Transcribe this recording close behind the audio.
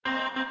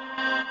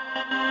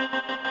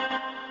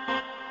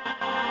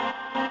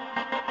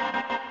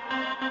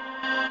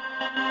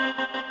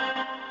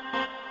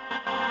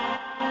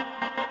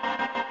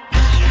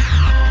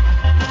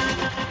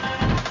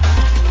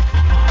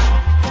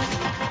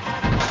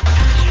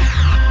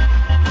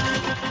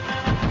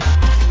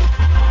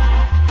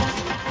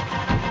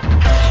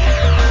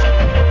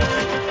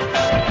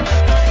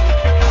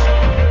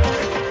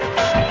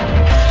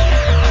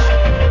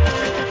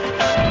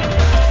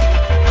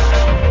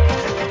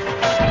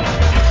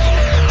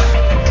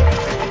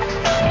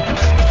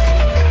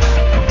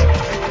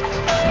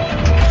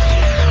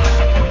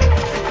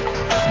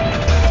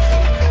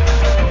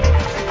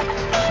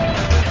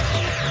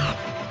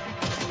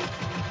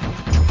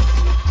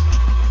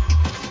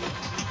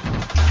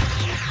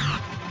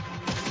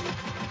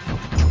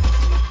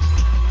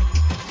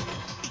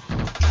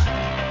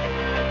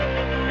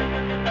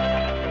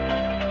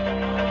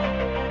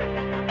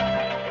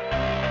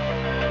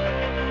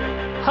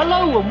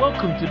Hello and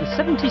welcome to the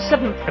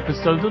 77th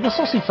episode of The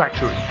Saucy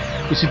Factory,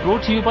 which is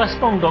brought to you by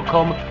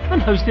Spong.com and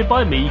hosted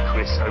by me,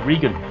 Chris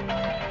O'Regan.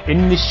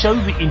 In this show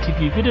we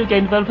interview video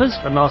game developers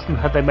and ask them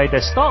how they made their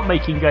start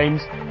making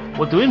games,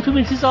 what their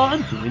influences are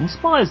and who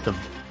inspires them.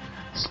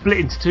 Split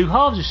into two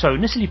halves, the show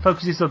initially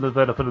focuses on the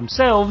developer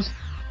themselves,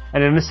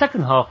 and in the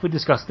second half we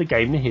discuss the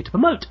game they're here to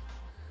promote,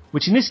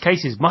 which in this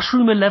case is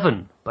Mushroom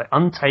 11 by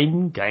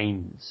Untame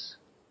Games.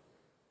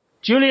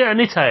 Julia and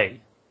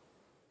Untame,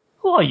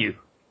 who are you?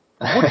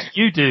 What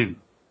do you do?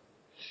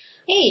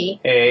 Hey.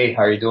 Hey,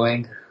 how are you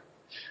doing?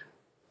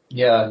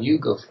 Yeah, you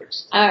go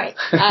first. Alright.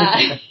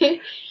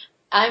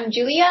 I'm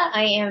Julia.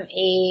 I am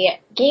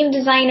a game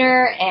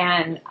designer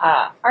and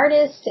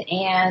artist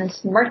and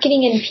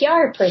marketing and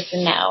PR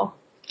person now.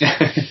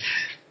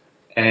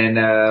 And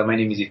my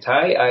name is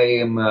Itai.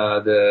 I am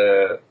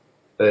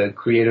the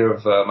creator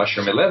of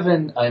Mushroom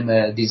 11. I'm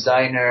a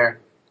designer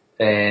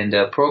and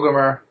a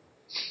programmer.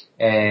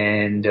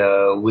 And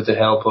with the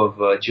help of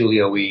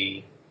Julia,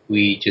 we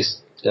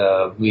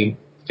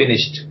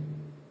finished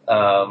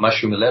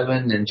Mushroom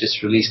 11 and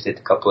just released it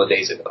a couple of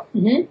days ago.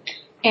 Mm-hmm.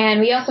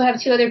 And we also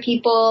have two other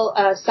people,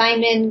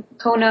 Simon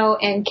Kono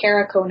and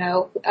Kara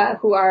Kono,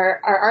 who are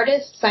our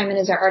artists. Simon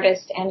is our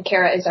artist and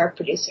Kara is our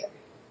producer.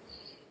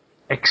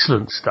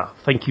 Excellent stuff.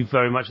 Thank you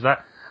very much for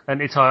that. And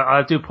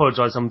I do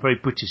apologise, I'm very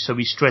British, so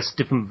we stress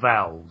different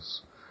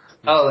vowels.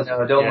 Oh,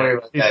 no, don't worry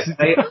about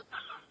that.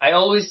 I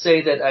always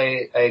say that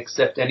I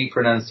accept any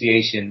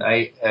pronunciation.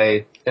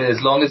 I as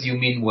long as you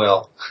mean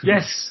well.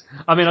 Yes.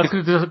 I mean, I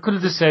could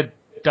have just said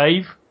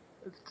Dave.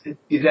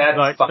 That's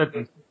right,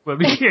 fine. Well,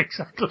 yeah,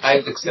 exactly. I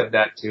accept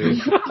that too.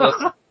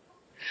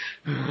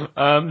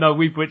 No,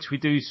 we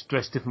do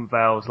stress different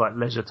vowels like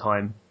leisure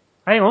time.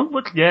 Hang on,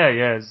 what?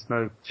 Yeah.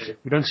 No,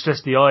 we don't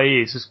stress the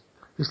IE. It's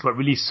just like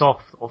really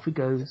soft. Off it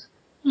goes.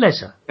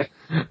 Leisure.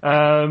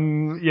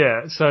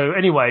 Yeah. So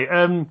anyway,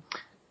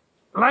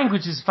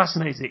 language is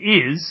fascinating. It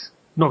is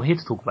not here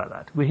to talk about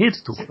that. We're here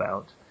to talk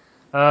about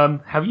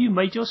have you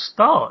made your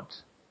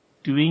start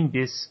doing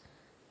this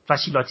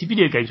flashy lighty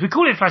video games? We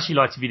call it flashy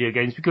lighty video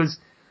games because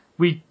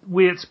we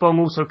at Spong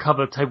also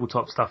cover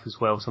tabletop stuff as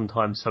well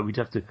sometimes, so we'd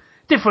have to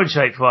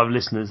differentiate for our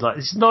listeners. Like,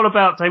 it's not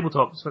about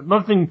tabletops, but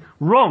nothing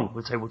wrong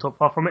with tabletop,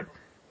 far from it,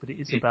 but it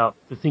is about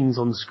the things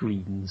on the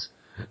screens.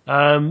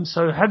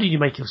 So how do you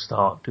make your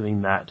start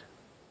doing that?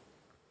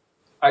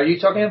 Are you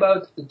talking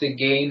about the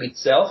game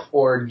itself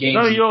or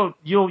games? No,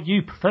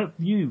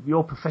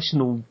 your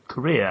professional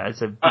career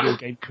as a video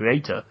game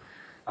creator.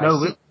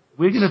 No,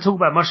 we're going to talk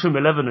about Mushroom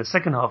 11 in the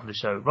second half of the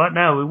show. Right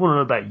now, we want to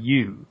know about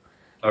you.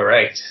 All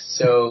right.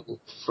 So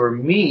for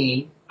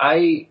me,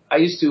 I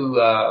used to,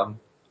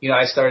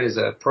 I started as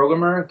a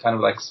programmer, kind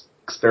of like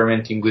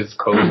experimenting with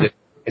code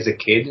as a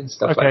kid and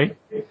stuff like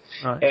that.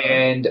 Right.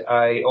 And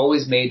I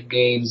always made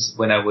games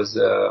when I was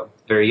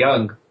very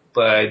young,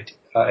 but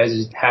as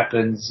it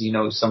happens,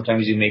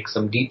 sometimes you make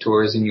some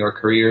detours in your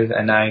career,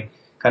 and I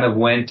kind of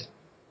went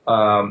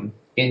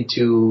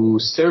into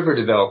server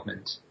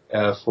development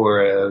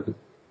for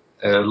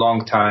a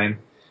long time.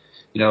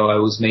 I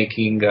was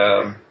making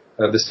the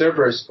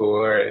servers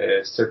for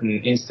a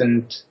certain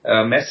instant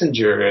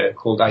messenger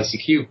called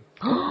ICQ.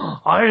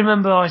 I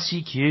remember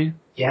ICQ.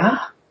 Yeah,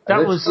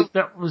 that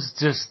was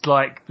just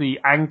like the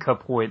anchor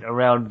point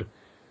around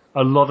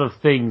a lot of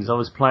things. I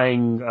was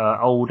playing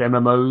old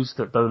MMOs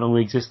that don't longer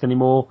exist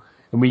anymore,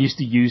 and we used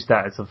to use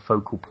that as a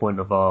focal point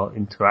of our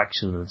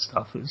interaction and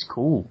stuff. It was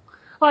cool.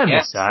 I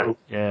miss that. Cool.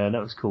 Yeah, that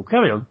was cool.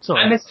 Carry on.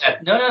 Sorry. I miss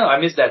that. No, I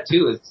miss that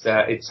too.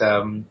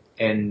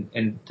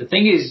 And the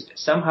thing is,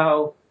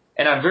 somehow,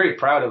 and I'm very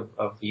proud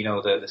of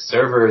the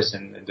servers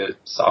and the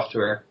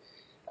software,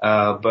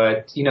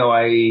 but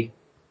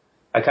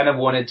I kind of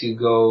wanted to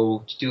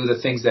go to do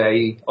the things that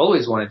I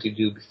always wanted to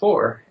do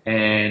before,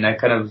 and I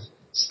kind of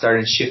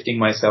started shifting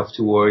myself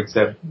towards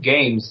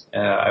games.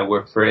 I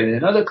worked for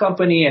another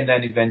company and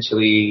then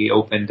eventually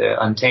opened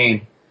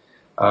Untame.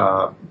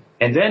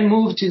 And then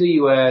moved to the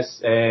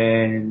US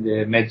and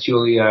met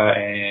Julia,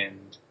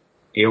 and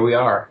here we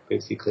are,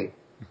 basically.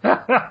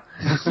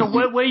 So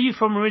where are you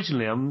from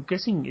originally? I'm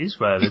guessing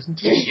Israel, isn't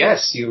it?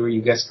 Yes,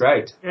 you guessed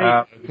right.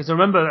 Because I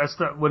remember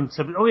when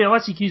somebody,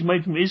 ICQ's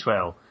made from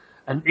Israel.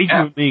 And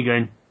ignorant me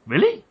going,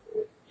 really?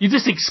 You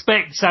just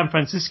expect San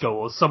Francisco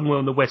or somewhere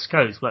on the West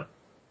Coast, but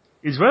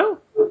Israel?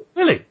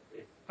 Really?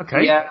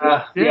 Okay.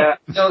 Yeah.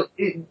 No,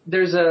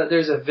 there's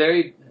a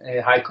very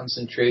high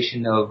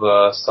concentration of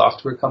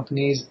software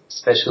companies,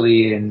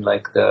 especially in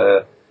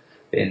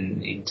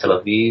in Tel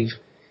Aviv.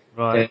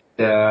 Right.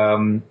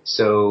 And,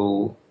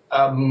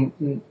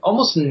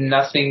 almost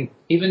nothing.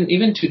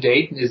 Even to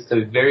date, there's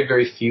a very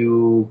very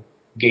few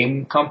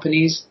game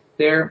companies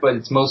there, but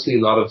it's mostly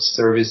a lot of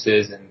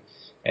services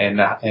and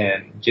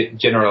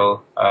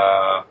general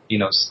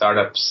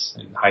startups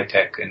and high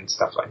tech and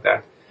stuff like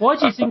that. Why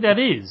do you think that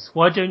is?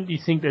 Why don't you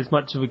think there's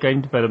much of a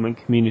game development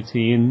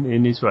community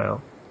in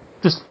Israel?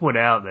 Just put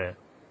it out there.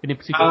 Any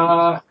particular?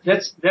 I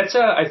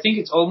think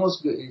it's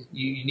almost,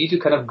 you need to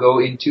kind of go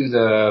into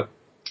the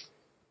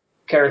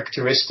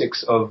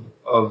characteristics of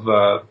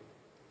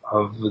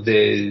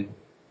the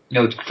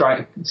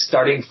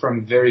starting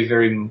from very,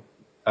 very,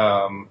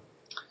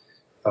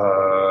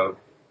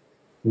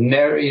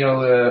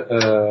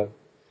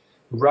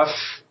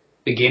 rough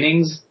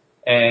beginnings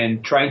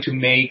and trying to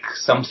make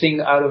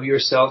something out of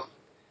yourself,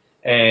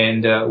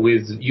 and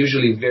with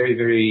usually very,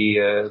 very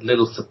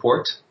little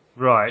support.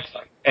 Right.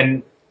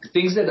 And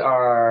things that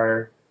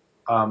are,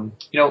 now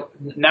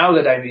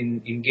that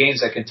I'm in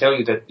games, I can tell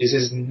you that this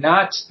is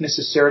not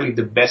necessarily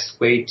the best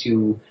way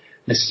to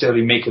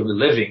necessarily make a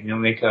living.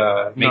 No.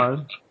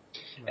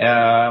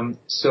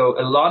 So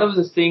a lot of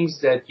the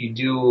things that you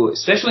do,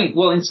 especially,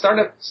 in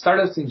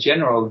startups in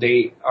general,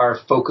 they are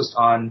focused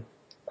on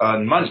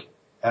money,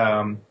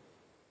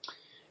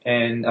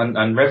 and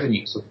on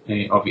revenues,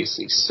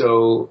 obviously.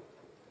 So,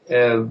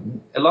 a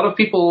lot of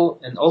people,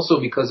 and also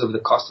because of the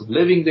cost of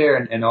living there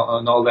and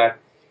all that,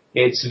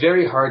 it's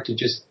very hard to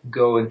just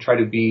go and try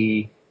to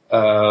be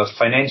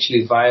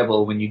financially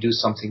viable when you do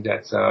something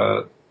that's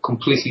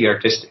completely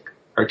artistically.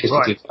 Right.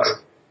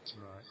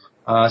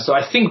 So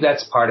I think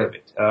that's part of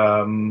it.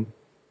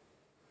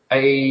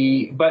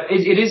 But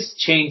it is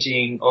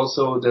changing.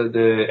 Also,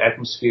 the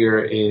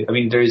atmosphere.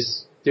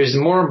 There's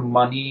more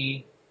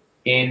money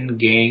in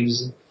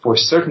games for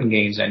certain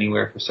games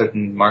anywhere, for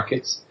certain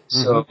markets.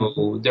 Mm-hmm.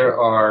 So there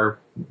are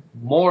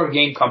more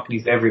game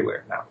companies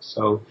everywhere now.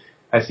 So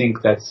I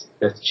think that's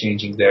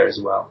changing there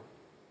as well.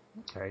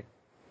 Okay.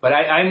 But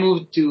I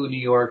moved to New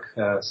York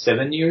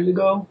 7 years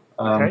ago.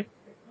 Okay.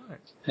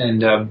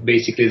 And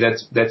basically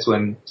that's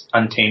when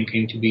Untame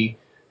came to be.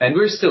 And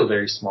we're still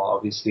very small,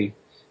 obviously,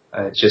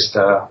 just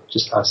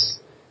us.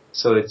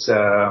 So it's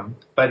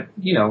but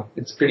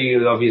it's pretty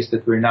obvious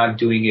that we're not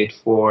doing it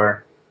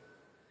for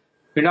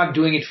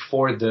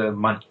the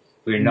money.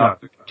 We're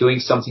not doing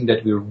something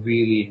that we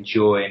really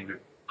enjoy and we're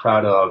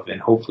proud of,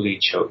 and hopefully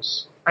it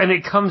shows. And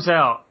it comes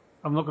out.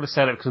 I'm not going to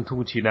say that because I'm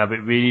talking to you now, but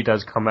it really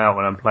does come out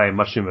when I'm playing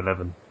Mushroom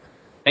 11.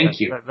 Thank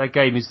you. That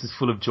game is just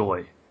full of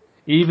joy.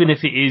 Even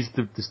if it is,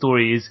 the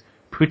story is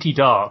pretty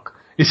dark,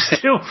 it's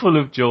still full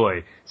of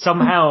joy.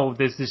 Somehow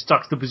there's this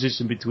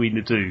juxtaposition between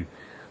the two.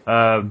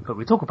 But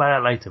we'll talk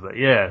about that later, but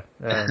yeah.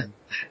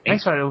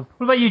 Thanks for that.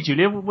 What about you,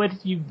 Julia? Where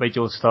did you make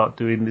your start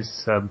doing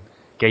this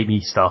gamey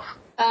stuff?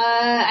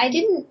 I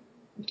didn't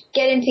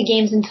get into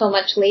games until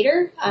much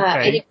later.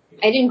 Okay.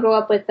 I didn't grow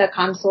up with a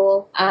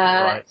console,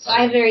 Right. so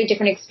I have a very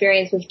different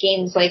experience with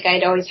games. Like,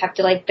 I'd always have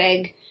to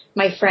beg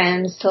my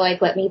friends to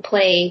let me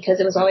play because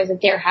it was always at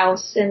their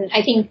house. And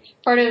I think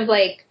part of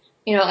I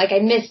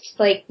missed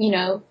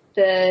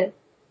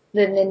the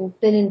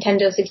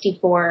Nintendo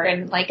 64,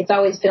 and it's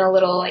always been a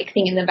little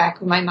thing in the back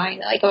of my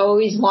mind. I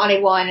always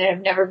wanted one, and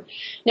I've never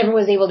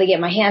was able to get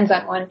my hands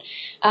on one.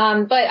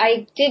 But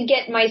I did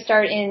get my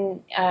start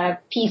in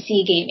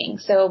PC gaming.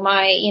 So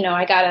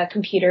I got a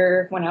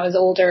computer when I was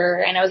older,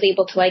 and I was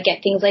able to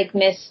get things like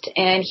Myst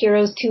and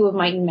Heroes 2 of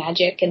Might and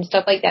Magic and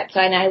stuff like that. So,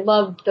 and I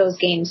loved those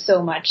games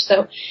so much.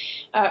 So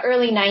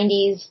early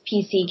 90s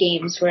PC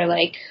games were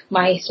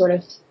my sort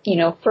of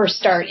first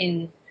start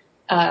in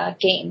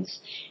games.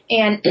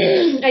 And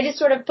I just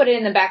sort of put it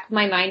in the back of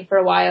my mind for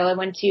a while. I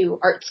went to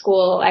art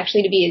school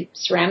actually to be a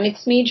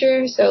ceramics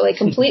major, so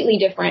completely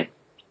different.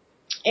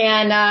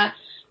 And I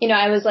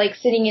was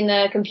sitting in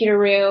the computer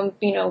room,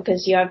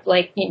 because you have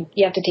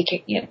you have to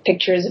take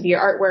pictures of your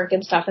artwork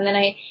and stuff. And then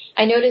I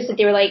noticed that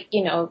they were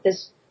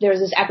there was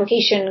this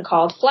application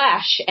called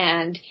Flash,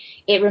 and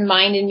it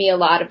reminded me a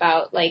lot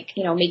about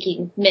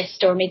making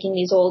Myst or making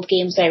these old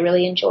games that I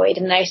really enjoyed.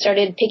 And I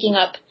started picking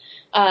up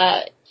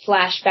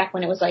Flash back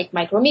when it was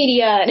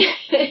Micromedia, and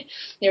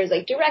there was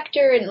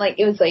Director, and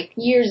it was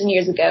years and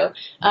years ago.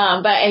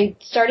 But I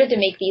started to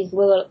make these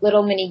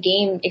little mini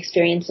game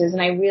experiences,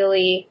 and I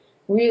really,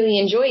 really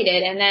enjoyed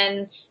it. And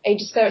then I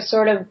just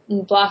sort of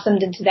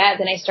blossomed into that.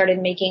 Then I started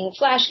making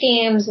Flash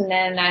games, and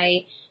then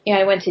I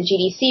went to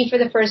GDC for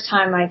the first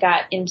time. I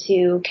got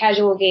into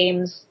casual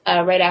games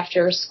right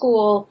after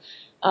school,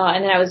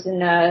 and then I was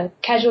in a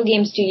casual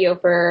game studio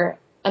for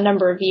a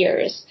number of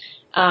years.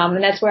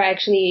 And that's where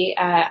actually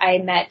I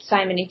met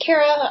Simon and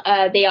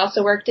Kara. They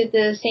also worked at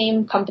the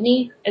same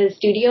company, at the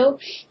studio,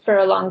 for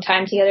a long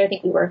time together. I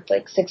think we worked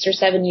 6 or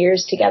 7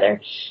 years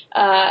together.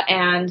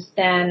 And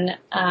then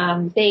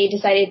they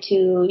decided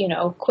to,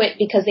 quit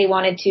because they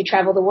wanted to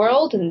travel the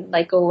world and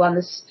go on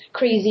this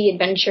crazy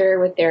adventure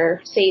with their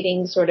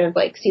savings, sort of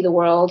see the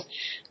world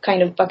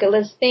kind of bucket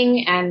list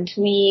thing. And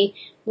we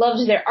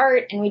loved their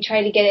art, and we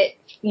tried to get it,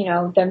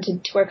 them to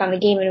work on the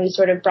game, and we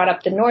sort of brought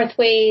up the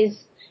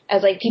Northways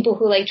as people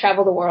who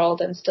travel the world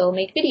and still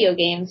make video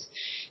games.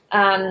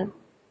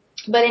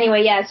 But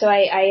anyway, yeah, so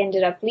I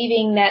ended up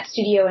leaving that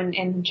studio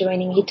and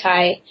joining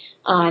Itai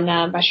on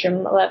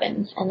Mushroom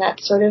 11, and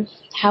that's sort of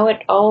how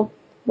it all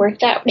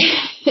worked out.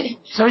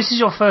 So this is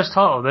your first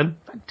title then?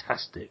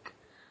 Fantastic.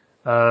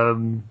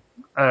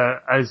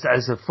 As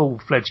a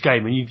full-fledged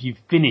game, and you've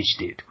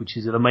finished it, which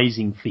is an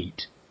amazing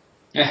feat.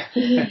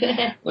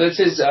 Well, this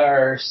is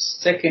our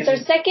second. It's our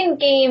second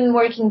game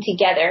working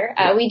together.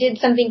 We did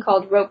something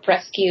called Rope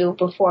Rescue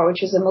before,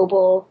 which was a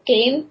mobile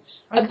game.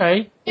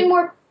 Okay. A bit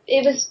more,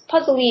 it was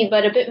puzzly,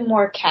 but a bit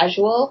more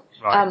casual.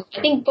 Right.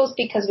 I think both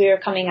because we were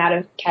coming out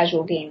of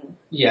casual game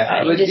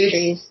but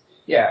industries.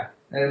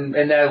 And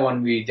that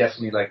one we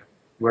definitely like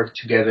worked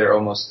together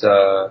almost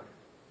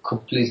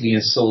completely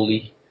and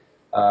solely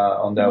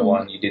on that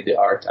one. You did the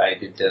art, I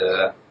did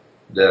the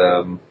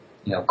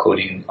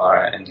coding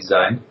and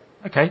design.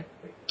 Okay.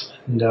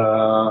 And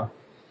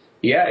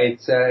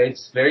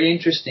it's very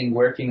interesting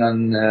working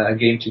on a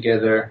game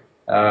together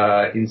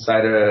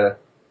inside a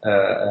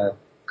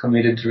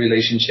committed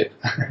relationship.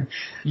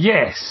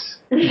 Yes.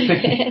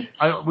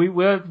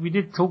 We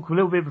did talk a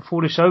little bit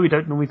before the show. We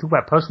don't normally talk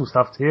about personal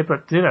stuff here,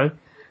 but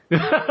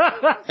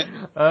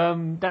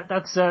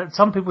that's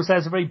some people say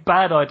it's a very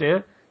bad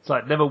idea. It's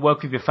like never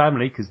work with your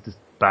family because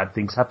bad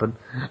things happen.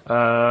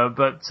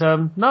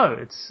 No,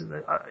 it's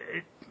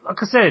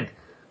like I said,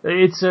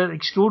 it's an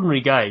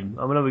extraordinary game.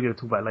 I know we're going to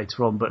talk about it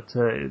later on, but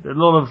a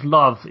lot of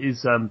love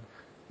is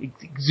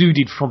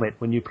exuded from it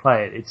when you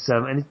play it. It's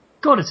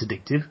it's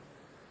addictive.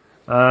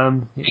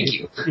 Thank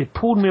you. It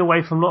pulled me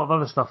away from a lot of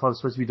other stuff I was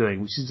supposed to be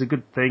doing, which is a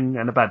good thing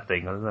and a bad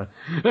thing. I don't know.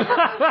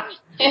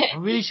 I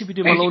really should be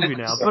doing my laundry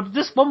now. But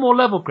just one more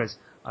level, Chris.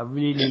 I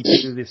really need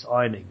to do this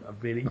ironing. I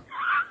really...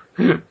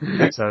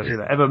 So,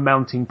 ever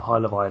mounting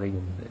pile of ironing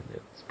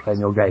and playing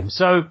your game.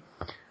 So,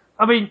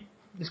 I mean,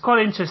 it's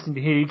quite interesting to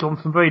hear you've gone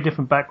from very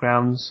different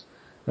backgrounds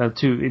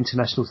to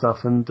international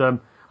stuff. And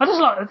I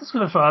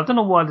don't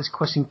know why this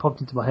question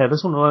popped into my head. I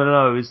just want to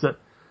know is that,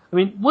 I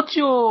mean, what's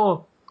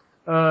your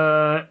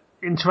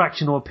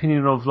interaction or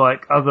opinion of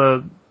like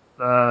other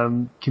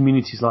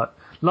communities? Like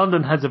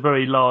London has a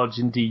very large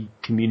indie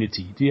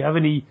community. Do you have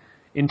any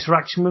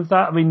interaction with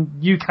that? I mean,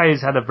 UK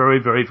has had a very,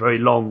 very, very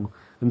long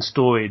and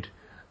storied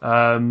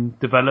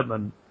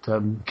development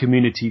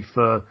community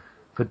for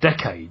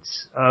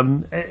decades.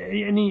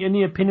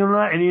 Any opinion on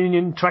that? Any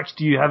interaction?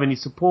 Do you have any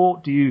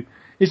support?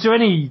 Is there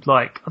any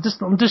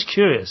I'm just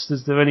curious.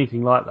 Is there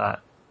anything like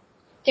that?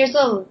 There's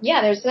a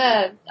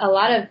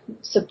lot of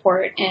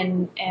support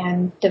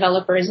and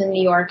developers in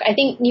New York. I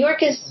think New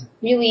York is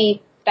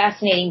really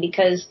fascinating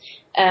because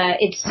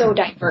it's so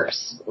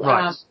diverse.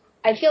 Right.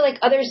 I feel like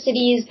other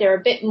cities, they're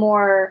a bit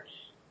more,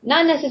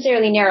 not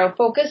necessarily narrow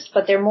focused,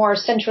 but they're more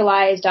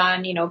centralized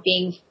on,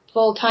 being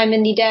full-time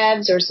indie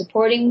devs or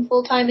supporting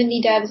full-time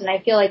indie devs. And I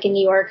feel like in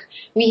New York,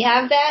 we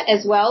have that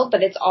as well,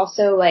 but it's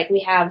also like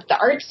we have the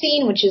art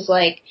scene, which is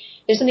like,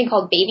 there's something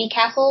called Baby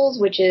Castles,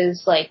 which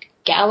is like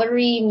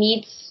gallery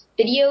meets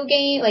video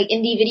game, like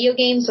indie video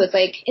games. So it's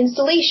like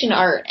installation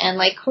art and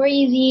like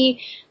crazy,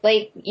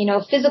 like,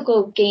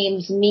 physical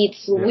games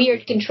meets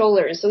weird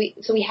controllers. So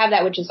we have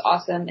that, which is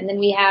awesome. And then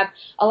we have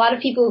a lot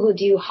of people who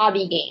do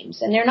hobby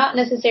games, and they're not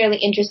necessarily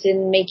interested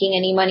in making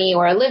any money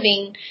or a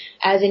living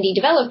as indie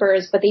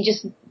developers, but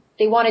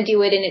they want to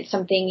do it, and it's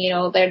something,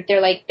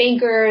 they're like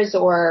bankers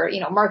or,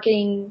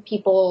 marketing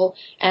people,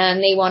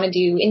 and they want to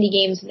do indie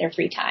games in their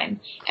free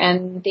time,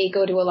 and they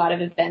go to a lot of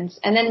events.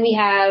 And then we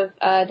have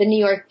the New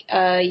York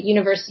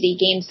University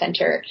Game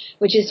Center,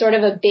 which is sort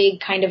of a big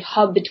kind of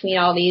hub between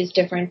all these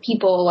different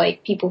people,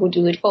 like people who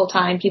do it full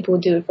time, people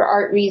who do it for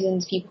art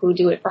reasons, people who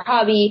do it for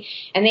hobby,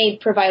 and they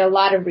provide a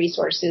lot of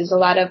resources, a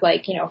lot of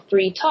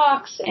free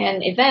talks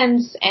and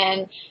events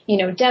and,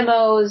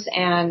 demos,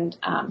 and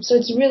so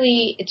it's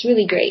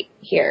really great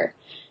here.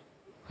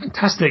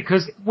 Fantastic,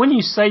 because when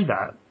you say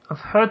that, I've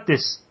heard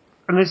this,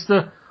 and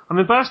I'm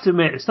embarrassed to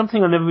admit, it's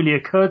something that never really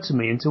occurred to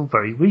me until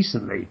very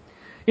recently.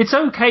 It's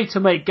okay to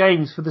make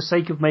games for the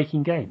sake of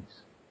making games.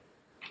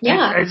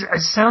 Yeah.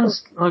 It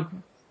sounds like,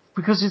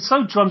 because it's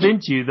so drummed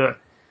into you that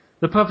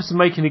the purpose of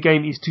making a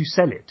game is to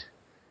sell it.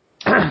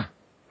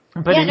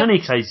 But in many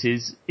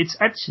cases, it's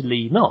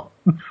actually not.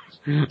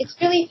 It's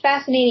really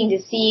fascinating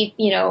to see,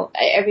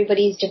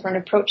 everybody's different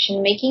approach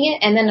in making it.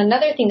 And then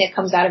another thing that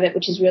comes out of it,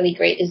 which is really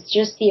great, is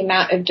just the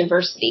amount of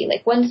diversity.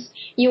 Like once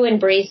you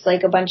embrace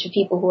like a bunch of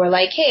people who are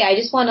like, hey, I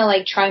just want to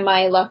like try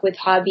my luck with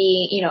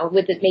hobby,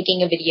 with it,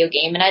 making a video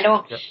game. And I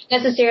don't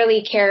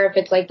necessarily care if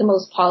it's like the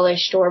most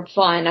polished or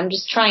fun. I'm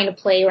just trying to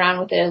play around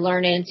with it and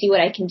learn it and see what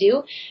I can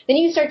do. Then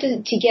you start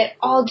to get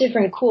all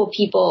different cool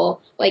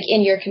people like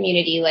in your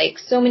community, like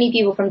so many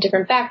people from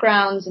different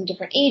backgrounds and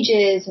different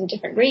ages and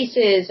different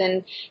races.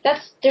 And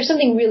there's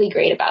something really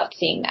great about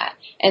seeing that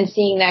and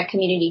seeing that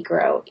community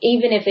grow,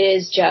 even if it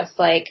is just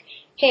like,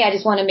 hey, I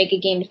just want to make a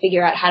game to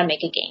figure out how to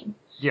make a game.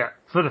 Yeah,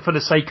 for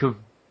the sake of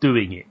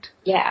doing it.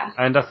 Yeah.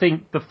 And I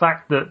think the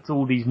fact that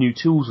all these new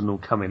tools are all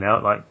coming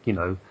out, like,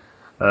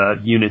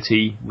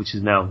 Unity, which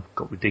has now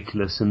got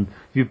ridiculous, and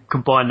if you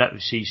combine that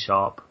with C#, if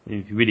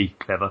you're really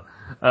clever,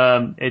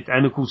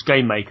 and of course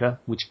Game Maker,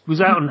 which was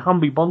out on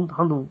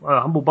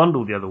Humble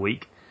Bundle the other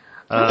week.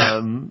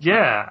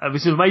 It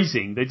was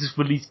amazing. They just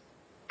released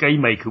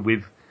Game Maker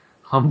with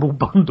Humble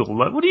Bundle.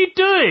 Like, what are you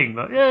doing?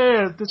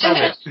 Like, just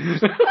have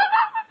it.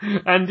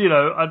 And,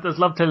 I just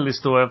love telling this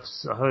story.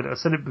 I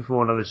said it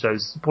before on other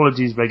shows.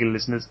 Apologies, regular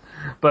listeners.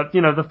 But,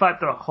 the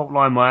fact that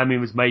Hotline Miami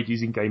was made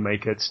using Game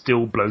Maker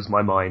still blows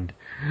my mind.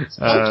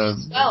 Splunky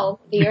as well.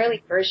 The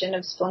early version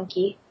of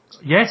Splunky.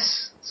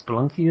 Yes,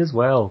 Splunky as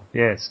well.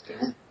 Yes.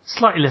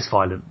 Slightly less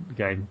violent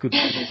game. Good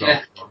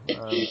example.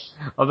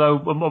 Although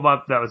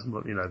that was,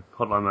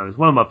 Hotline Miami was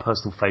one of my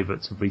personal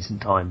favourites of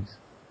recent times.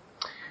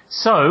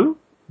 So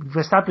we've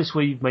established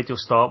where you've made your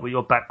start, what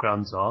your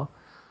backgrounds are.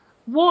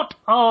 What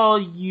are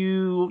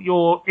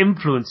your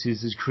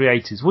influences as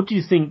creators? What do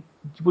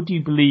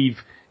you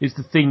believe is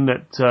the thing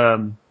that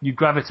you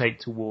gravitate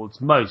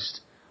towards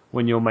most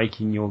when you're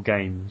making your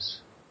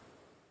games?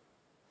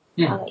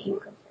 I'll let you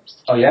go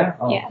first. Oh yeah?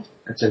 Oh, yeah.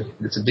 That's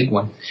a big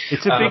one.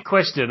 It's a big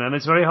question, and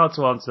it's very hard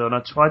to answer, and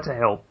I try to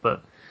help,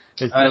 but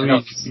it's I don't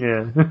know.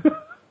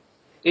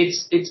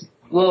 It's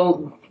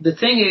Well, the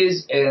thing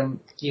is,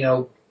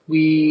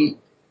 we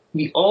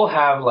all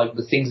have like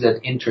the things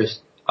that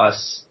interest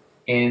us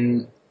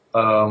in,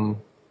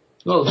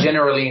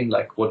 generally in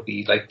like what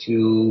we like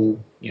to,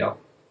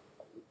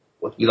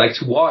 what we like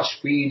to watch,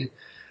 read,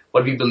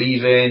 what we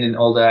believe in, and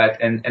all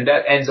that, and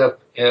that ends up,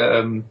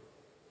 that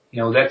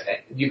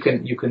you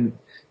can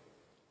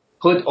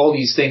put all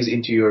these things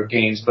into your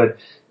games. But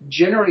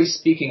generally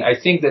speaking, I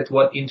think that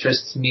what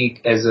interests me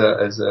as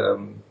a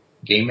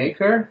game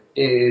maker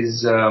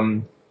is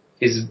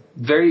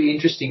very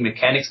interesting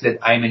mechanics that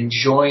I'm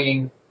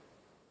enjoying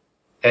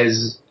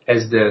I'm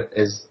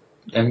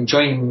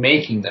enjoying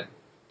making them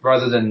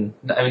rather than,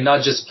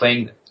 not just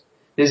playing them.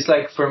 It's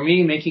like, for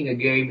me, making a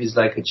game is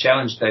like a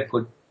challenge that I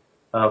put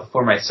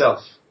for myself.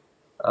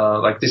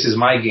 Like, this is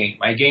my game.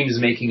 My game is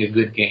making a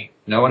good game.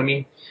 You know what I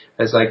mean?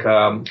 It's like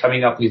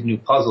coming up with new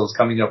puzzles,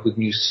 coming up with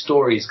new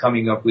stories,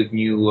 coming up with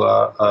new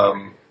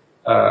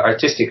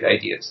artistic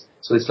ideas.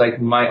 So it's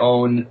like my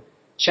own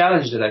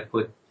challenge that I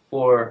put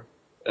for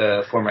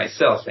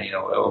myself. And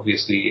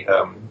obviously,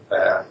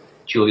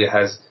 Julia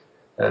has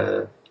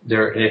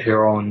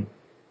her own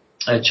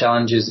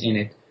challenges in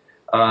it.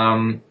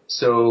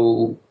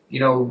 So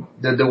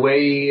the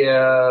way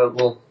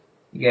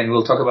again,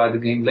 we'll talk about the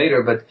game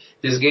later, but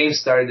this game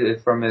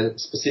started from a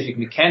specific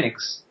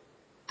mechanics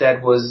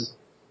that was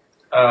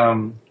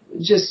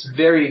just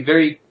very,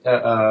 very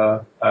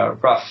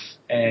rough,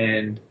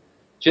 and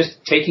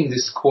just taking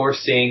this core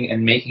thing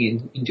and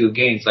making it into a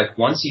game. It's like,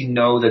 once you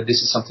know that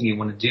this is something you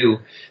want to do,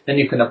 then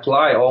you can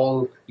apply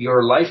all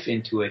your life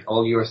into it,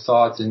 all your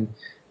thoughts and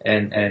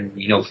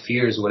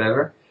fears,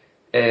 whatever,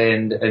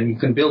 and you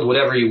can build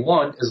whatever you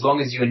want as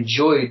long as you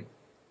enjoy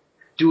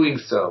doing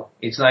so.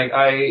 It's like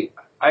I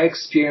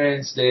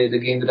experience the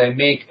game that I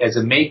make as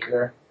a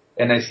maker,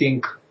 and I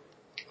think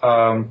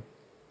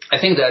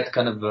that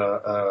kind of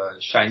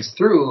shines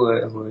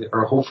through,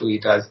 or hopefully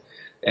it does.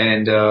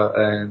 And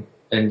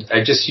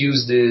I just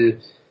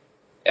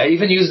I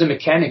even use the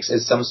mechanics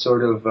as some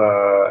sort of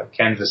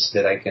canvas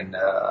that I can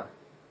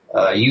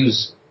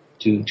use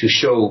to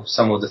show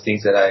some of the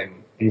things that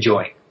I'm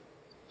enjoying.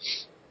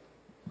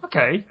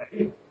 Okay.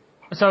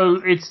 So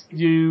it's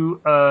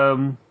you.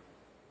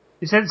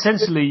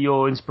 Essentially,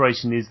 your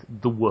inspiration is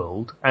the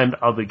world and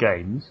other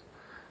games,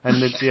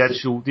 and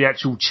the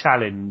actual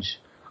challenge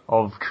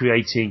of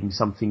creating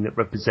something that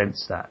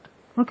represents that.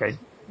 Okay.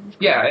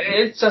 Yeah,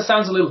 it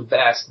sounds a little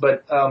vast,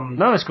 but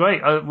no, it's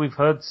great. We've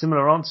heard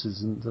similar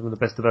answers, and some of the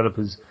best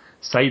developers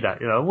say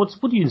that. What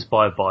are you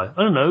inspired by? I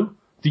don't know,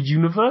 the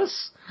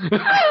universe.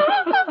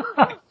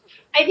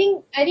 I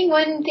think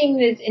one thing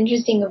that's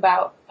interesting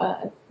about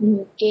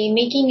game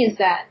making is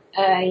that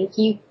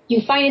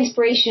you find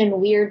inspiration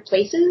in weird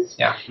places.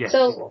 Yeah. Yes.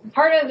 So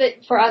part of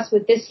it for us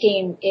with this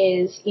game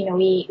is,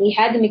 we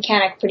had the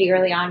mechanic pretty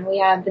early on. We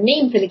had the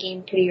name for the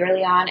game pretty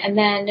early on, and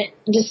then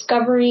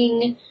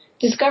discovering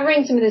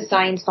some of the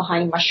science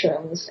behind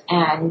mushrooms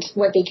and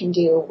what they can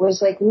do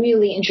was like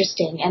really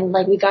interesting, and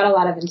like we got a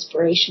lot of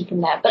inspiration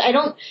from that. But I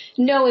don't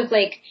know if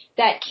like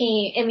that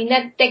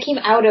came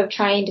out of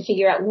trying to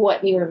figure out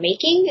what we were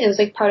making. It was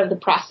like part of the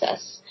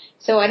process.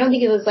 So I don't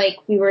think it was like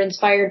we were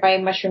inspired by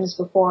mushrooms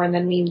before and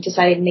then we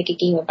decided to make a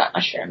game about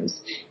mushrooms.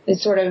 It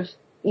was sort of,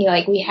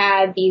 like we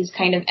had these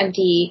kind of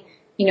empty,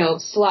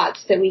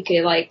 slots that we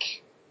could like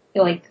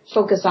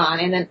focus on,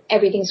 and then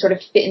everything sort of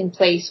fit in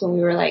place when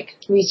we were like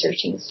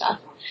researching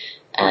stuff.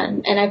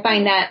 And I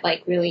find that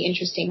like really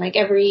interesting. Like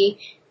every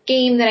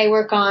game that I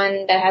work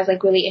on that has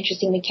like really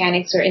interesting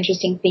mechanics or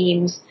interesting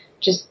themes,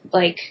 just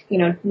like,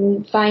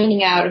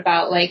 finding out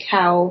about like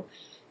how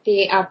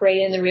they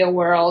operate in the real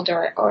world,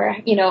 or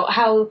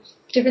how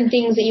different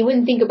things that you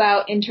wouldn't think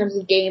about in terms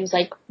of games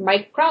like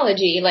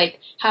micrology, like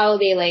how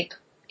they like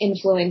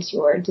influence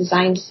your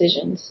design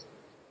decisions.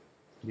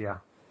 Yeah.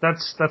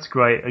 That's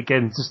great.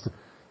 Again, just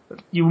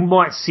you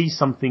might see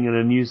something in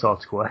a news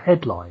article, a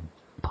headline,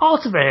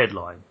 part of a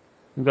headline,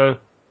 and go,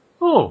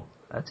 "Oh,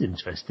 that's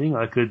interesting.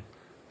 I could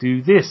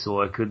do this,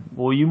 or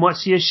you might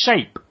see a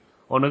shape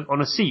on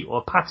a seat or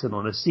a pattern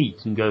on a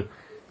seat, and go,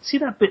 see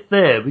that bit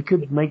there? We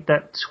could make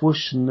that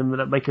swoosh and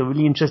then make a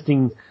really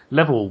interesting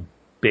level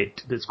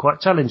bit that's quite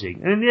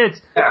challenging." And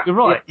you're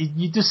right. Yeah.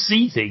 You just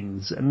see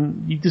things,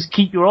 and you just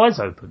keep your eyes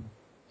open.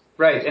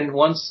 Right, and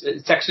once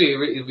it's actually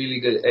really, really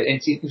good.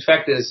 And in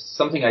fact, there's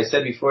something I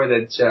said before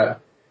that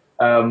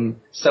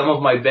some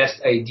of my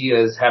best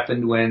ideas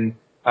happened when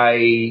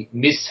I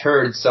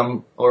misheard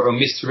or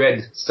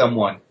misread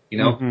someone.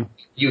 Mm-hmm.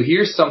 You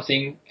hear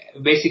something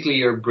basically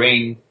your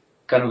brain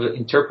kind of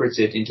interprets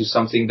it into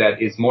something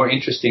that is more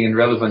interesting and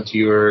relevant to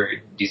your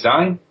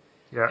design.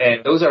 Yeah.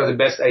 And those are the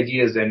best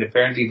ideas. And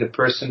apparently the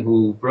person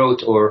who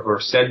wrote or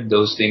said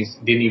those things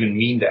didn't even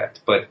mean that.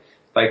 But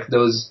like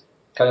those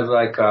kind of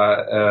like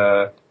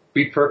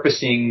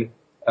repurposing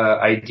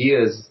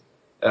ideas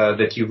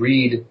that you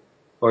read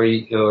or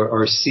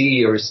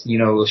see, or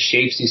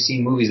shapes you see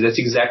in movies. That's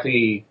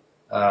exactly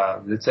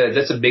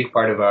that's a big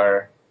part of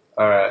our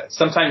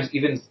sometimes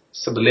even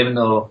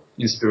subliminal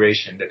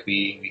inspiration that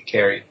we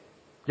carry.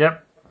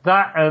 Yep.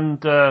 That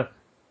and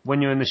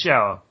when you're in the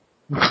shower.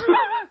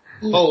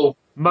 Oh,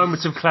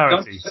 moments of clarity.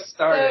 Don't get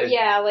started. So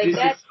yeah, like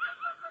that.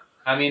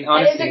 I mean,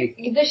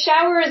 honestly, the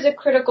shower is a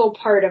critical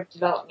part of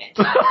development.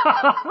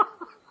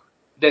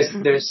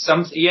 there's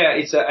some, yeah,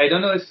 I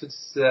don't know if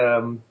it's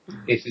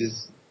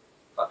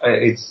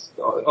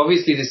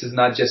obviously this is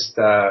not just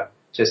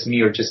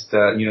me or just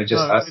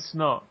us. It's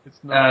not.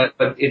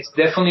 But it's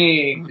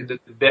definitely the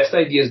best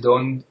ideas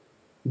don't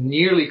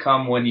nearly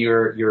come when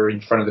you're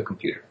in front of the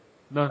computer.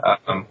 No.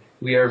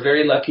 We are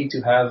very lucky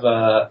to have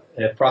a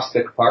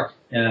Prospect Park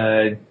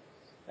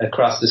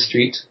across the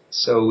street,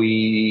 so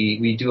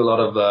we do a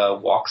lot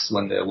of walks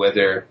when the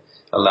weather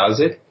allows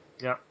it.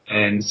 Yeah.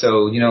 And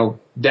so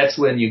that's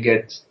when you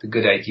get the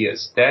good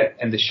ideas. That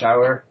and the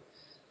shower.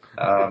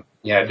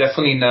 Yeah,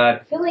 definitely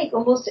not. I feel like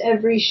almost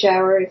every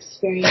shower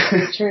experience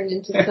is turned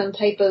into some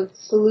type of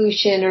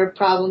solution or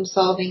problem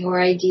solving or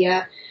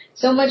idea.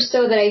 So much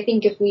so that I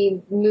think if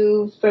we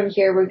move from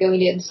here, we're going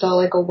to install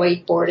like a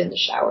whiteboard in the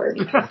shower.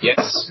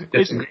 Yes,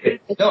 that's great.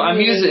 No, I'm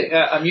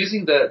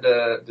using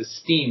the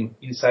steam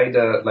inside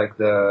the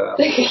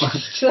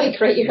to like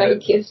write your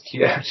ideas.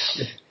 Yeah,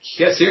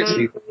 yeah,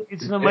 seriously.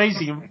 It's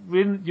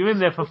amazing. You're in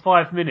there for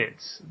 5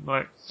 minutes.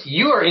 Like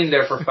you are in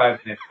there for 5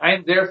 minutes.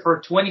 I'm there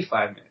for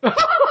 25 minutes.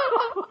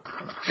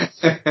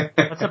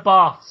 That's a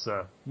bath,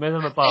 sir. Made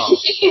on a bath.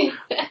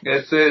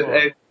 That's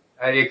it.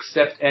 I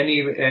accept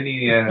any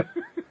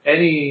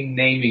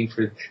naming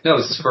for no.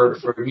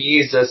 For me,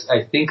 it's just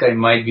I think I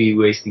might be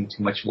wasting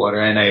too much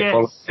water, and I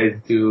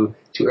apologize to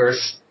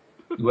Earth,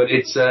 but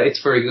it's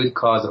for a good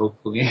cause,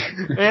 hopefully.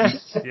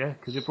 Yes, yeah,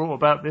 because you brought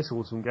about this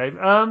awesome game.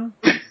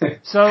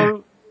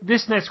 So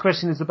this next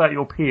question is about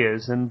your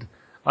peers, and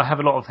I have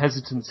a lot of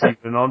hesitancy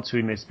in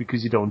answering this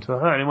because you don't want to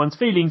hurt anyone's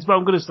feelings, but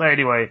I'm going to say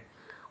anyway.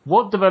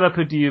 What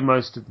developer do you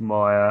most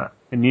admire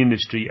in the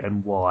industry,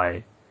 and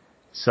why?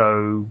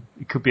 So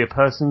it could be a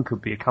person,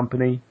 could be a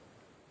company.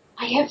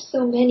 I have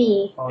so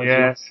many. Oh,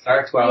 yeah.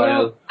 Start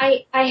while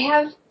I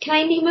have. Can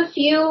I name a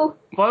few?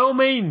 By all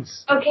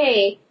means.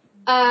 Okay.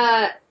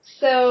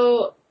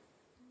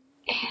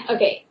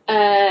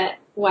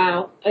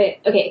 Wow.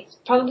 Okay.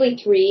 Probably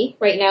 3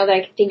 right now that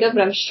I can think of,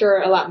 but I'm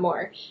sure a lot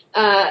more.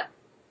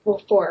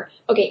 4.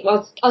 Okay.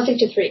 Well, I'll stick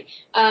to 3.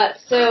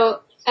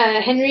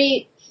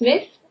 Henry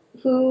Smith,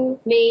 who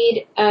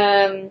made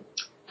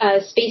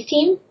Space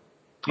Team.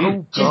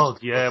 Oh God,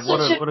 yeah! What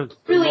a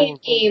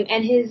brilliant game,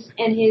 and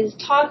his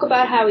talk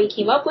about how he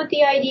came up with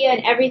the idea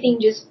and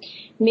everything just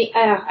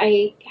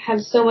I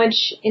have so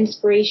much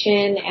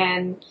inspiration,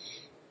 and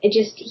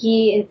it's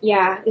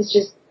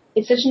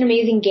such an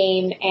amazing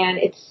game, and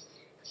it's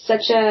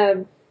such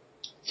an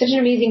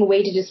amazing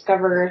way to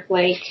discover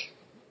like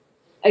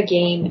a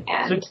game,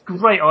 and it's a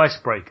great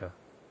icebreaker.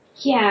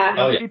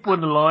 Yeah. People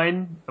in the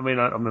line, I mean,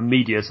 I'm a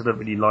media, so I don't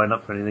really line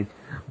up for anything.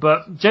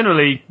 But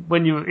generally,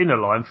 when you're in a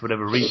line, for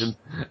whatever reason,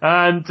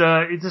 and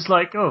it's just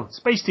like, oh,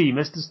 Space Team,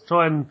 let's just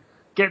try and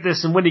get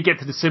this. And when you get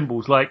to the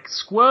symbols, like,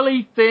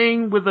 squirrely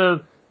thing with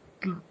a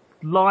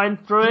line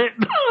through it.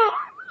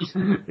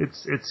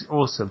 It's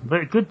awesome.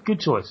 Very good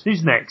choice.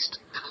 Who's next?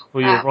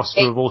 Or your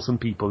roster of awesome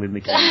people in the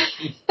game?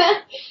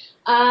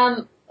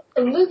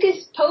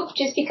 Lucas Pope,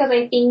 just because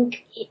I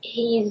think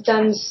he's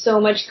done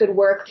so much good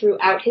work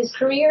throughout his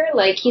career.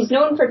 Like, he's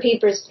known for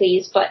Papers,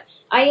 Please, but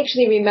I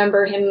actually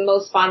remember him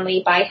most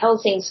fondly by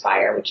Hellsing's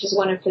Fire, which is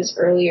one of his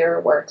earlier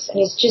works. And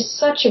it's just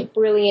such a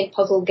brilliant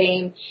puzzle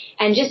game.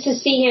 And just to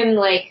see him,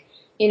 like,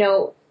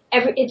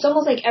 it's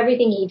almost like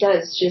everything he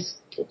does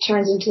just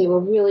turns into a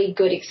really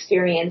good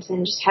experience.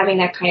 And just having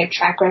that kind of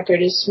track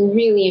record is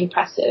really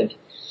impressive.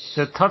 It's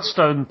a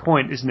touchstone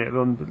point, isn't it?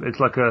 It's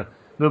like the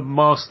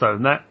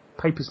milestone. That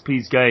Papers,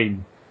 Please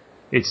game,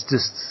 it's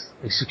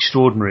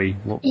extraordinary.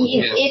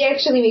 It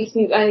actually makes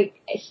me,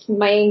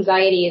 my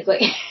anxiety is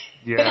like,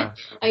 yeah.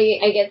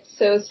 I get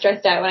so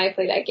stressed out when I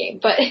play that game,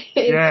 but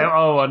yeah,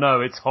 I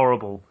know, it's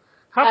horrible.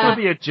 How can I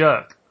be a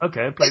jerk?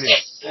 Okay, play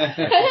this.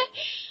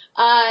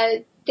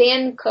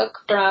 Dan Cook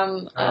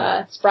from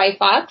Spry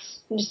Fox,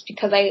 just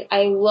because I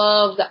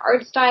love the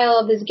art style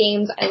of his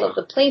games, I love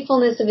the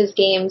playfulness of his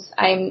games.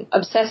 I'm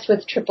obsessed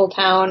with Triple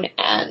Town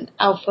and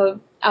Alpha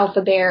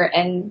Bear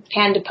and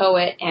Panda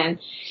Poet, and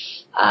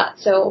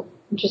so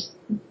just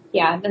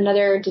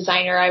another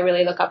designer I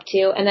really look up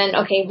to. And then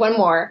one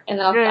more, and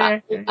then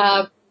I'll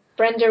stop.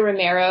 Brenda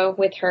Romero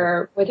with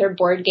her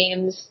board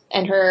games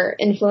and her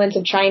influence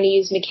of trying to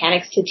use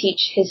mechanics to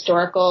teach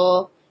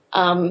historical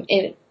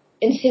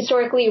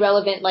historically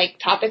relevant like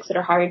topics that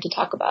are hard to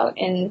talk about,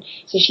 and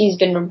so she's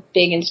been a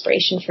big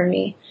inspiration for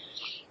me.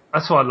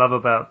 That's what I love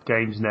about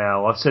games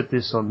now. I've said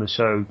this on the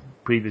show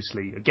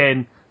previously.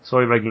 Again,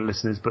 sorry regular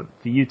listeners, but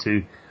for you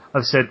two,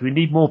 I've said we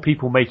need more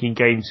people making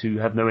games who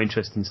have no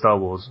interest in Star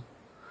Wars.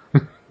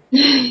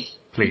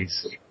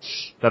 Please.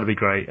 That'd be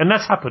great. And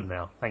that's happened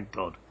now, thank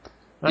God.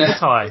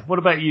 Ty, what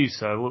about you,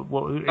 sir?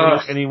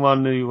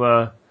 Anyone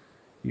who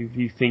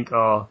you think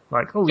are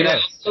like, oh yeah. Can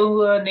I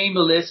also name a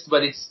list,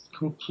 but it's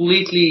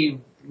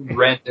completely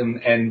random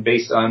and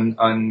based on,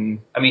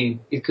 I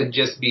mean, it could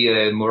just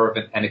be more of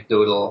an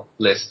anecdotal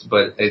list,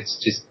 but it's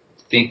just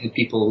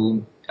people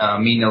who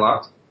mean a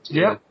lot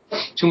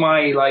to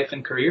my life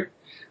and career.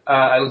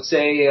 I would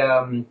say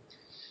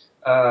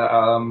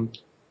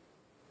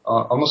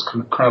almost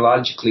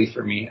chronologically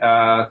for me,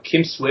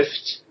 Kim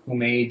Swift, who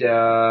made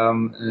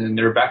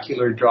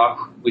Nervacular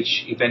Drop,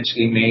 which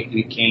eventually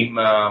became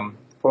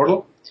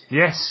Portal.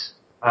 Yes.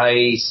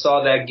 I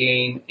saw that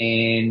game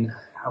in,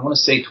 I want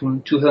to say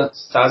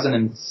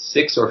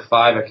 2006 or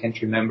 5, I can't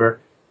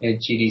remember, at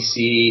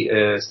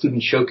GDC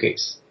Student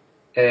Showcase.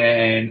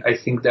 And I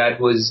think that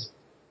was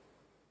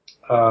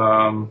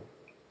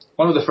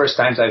one of the first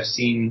times I've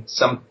seen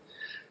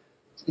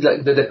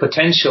the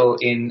potential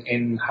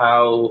in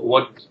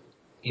what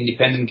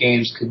independent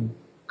games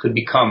could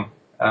become.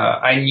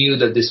 I knew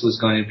that this was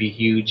going to be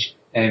huge,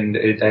 and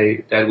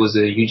that was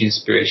a huge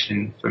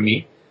inspiration for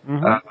me.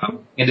 Mm-hmm.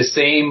 In the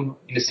same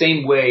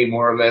way,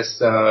 more or less,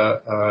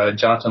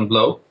 Jonathan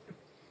Blow.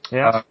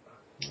 Yeah.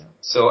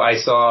 So I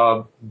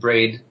saw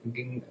Braid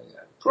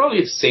probably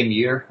the same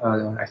year,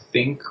 I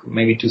think,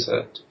 maybe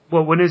 2000.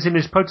 Well, when it was in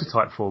his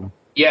prototype form.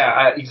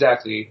 Yeah,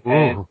 exactly. Ooh.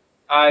 And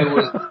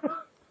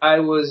I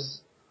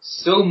was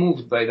so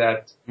moved by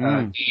that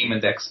game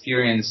and the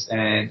experience,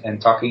 and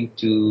talking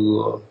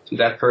to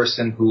that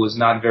person who was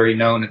not very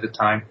known at the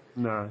time.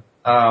 No.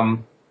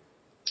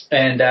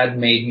 And that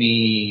made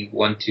me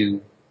want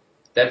to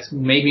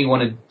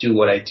do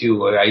what I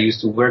do. I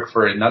used to work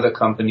for another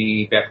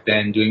company back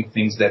then, doing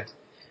things that,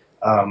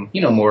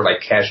 more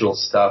like casual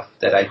stuff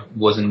that I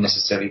wasn't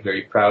necessarily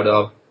very proud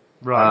of.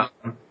 Right.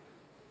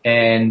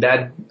 And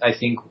that, I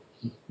think,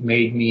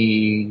 made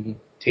me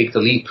take the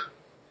leap.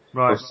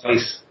 Right. Of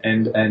faith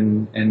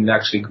and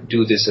actually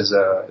do this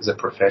as a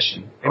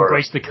profession.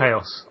 Embrace the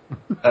chaos.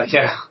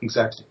 Yeah,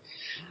 exactly.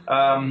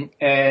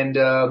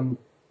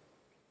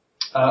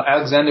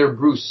 Alexander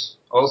Bruce,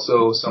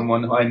 also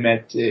someone who I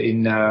met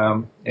in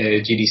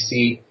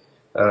GDC,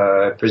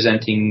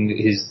 presenting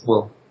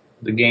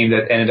the game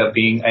that ended up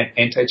being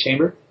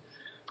Anti-Chamber.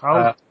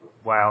 Oh,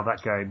 wow,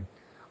 that game.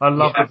 I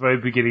love the very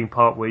beginning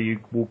part where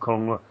you walk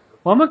on.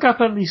 Why am I going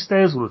up these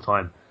stairs all the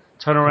time?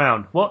 Turn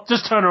around. What?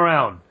 Just turn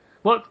around.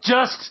 What?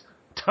 Just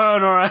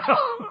turn around.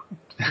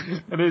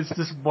 And it's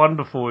just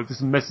wonderful. It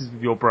just messes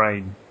with your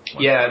brain.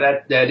 Yeah,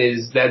 that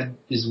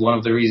is one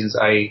of the reasons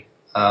I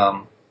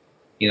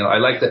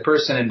like the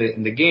person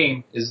in the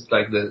game is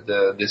like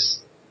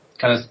this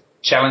kind of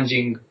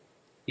challenging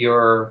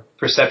your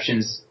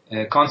perceptions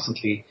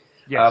constantly.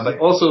 Yes. But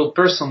also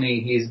personally,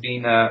 he's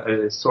been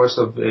a source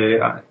of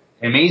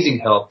amazing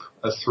help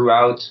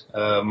throughout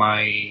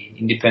my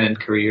independent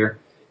career.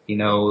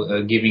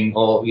 Giving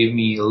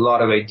me a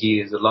lot of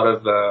ideas, a lot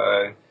of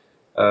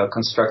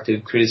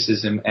constructive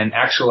criticism, and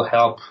actual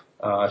help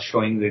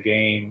showing the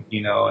game,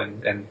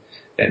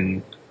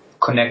 and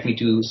connect me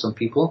to some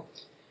people.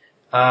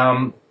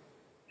 Wow,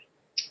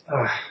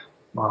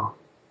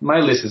 my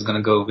list is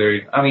gonna go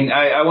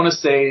I want to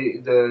say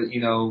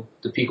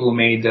the people who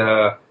made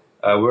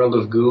World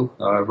of Goo,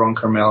 Ron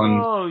Carmel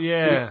and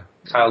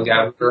Kyle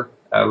Gallagher.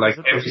 Like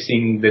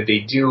everything that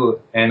they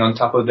do, and on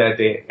top of that,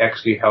 they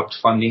actually helped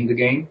funding the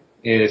game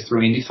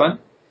through Indie Fund.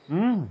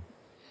 Mm.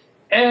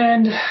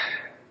 And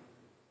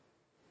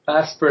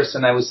last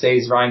person I would say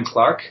is Ryan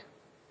Clark.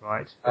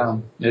 Right.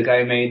 The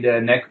guy who made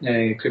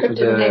Crypt of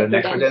the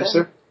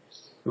Necrodancer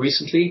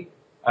recently.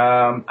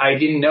 I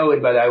didn't know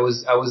it, but I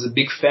was a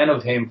big fan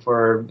of him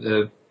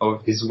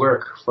of his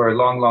work for a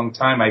long, long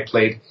time. I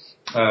played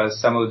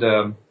some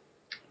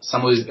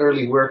of his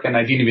early work, and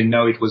I didn't even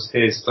know it was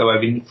his. So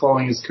I've been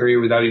following his career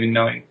without even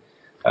knowing.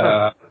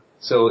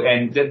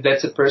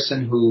 That's a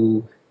person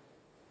who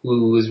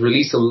has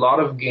released a lot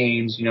of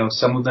games.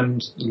 Some of them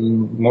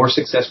more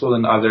successful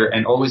than other,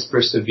 and always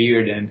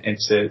persevered. And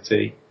it's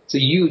a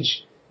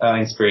huge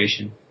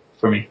inspiration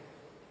for me.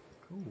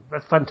 Cool.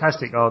 That's a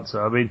fantastic answer.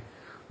 I mean,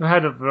 we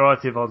had a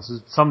variety of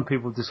answers. Some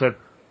people just said,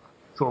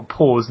 sort of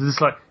pause. It's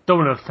just like, don't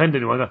want to offend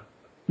anyone.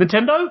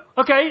 Nintendo?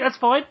 Okay, that's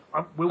fine.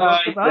 We'll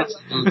work with that.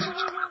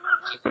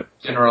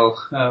 General,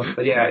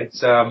 but yeah,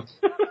 it's. I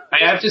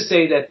have to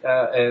say that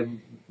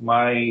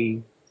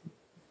my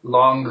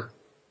long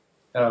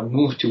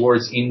move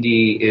towards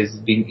indie is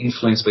being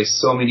influenced by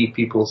so many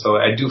people. So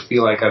I do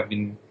feel like I've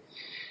been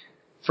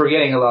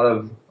forgetting a lot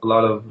of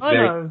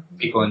very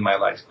people in my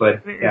life.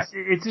 But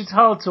it's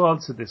hard to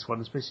answer this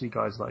one, especially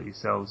guys like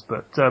yourselves.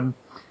 But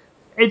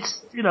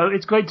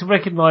it's great to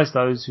recognise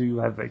those who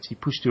have actually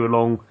pushed you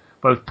along,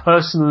 both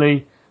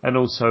personally and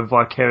also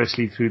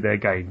vicariously through their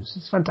games.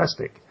 It's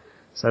fantastic.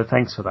 So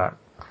thanks for that.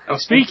 Oh,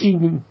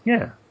 Speaking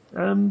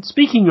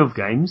of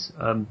games,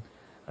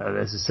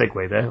 there's a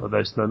segue there, although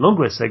it's no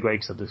longer a segue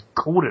because I just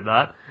called it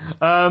that.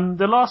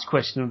 The last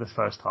question of the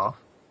first half,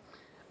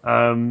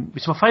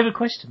 which is my favourite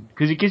question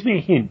because it gives me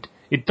a hint.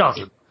 It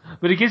doesn't,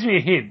 but it gives me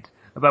a hint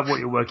about what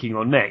you're working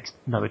on next.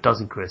 No, it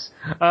doesn't, Chris.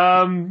 What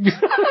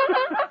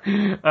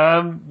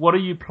are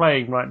you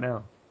playing right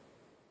now?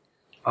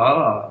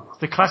 It's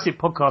the classic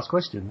podcast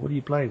question. What are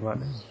you playing right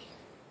now?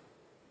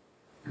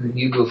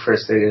 You go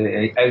first.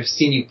 I've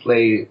seen you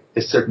play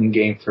a certain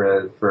game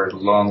for a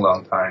long,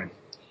 long time.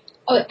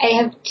 Oh,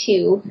 I have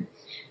two.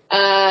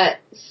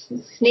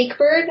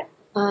 Snakebird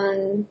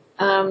on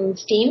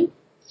Steam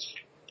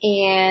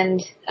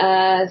and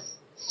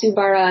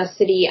Subara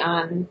City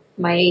on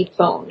my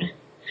phone.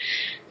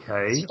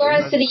 Okay.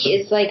 Subara City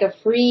is like a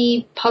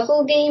free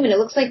puzzle game, and it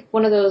looks like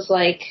one of those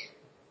like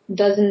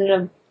dozen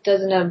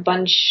a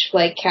bunch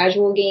like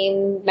casual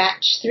game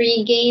match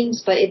 3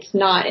 games, but it's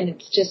not, and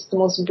it's just the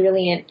most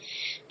brilliant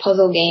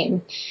puzzle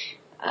game.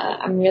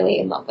 I'm really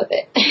in love with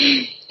it.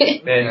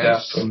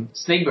 And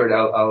Snakebird,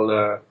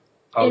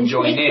 I'll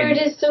join in.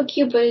 Snakebird is so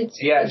cute, but it's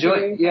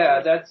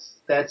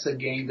that's a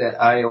game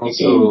that I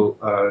also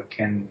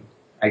can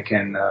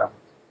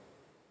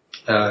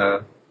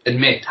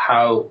admit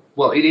how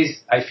well it is.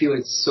 I feel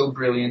it's so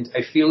brilliant.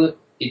 I feel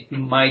it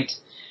might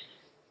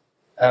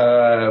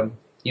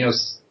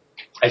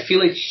I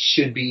feel it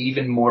should be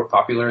even more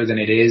popular than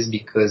it is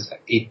because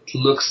it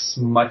looks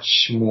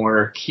much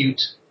more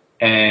cute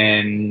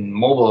and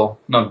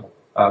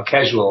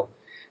casual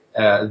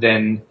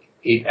than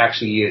it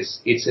actually is.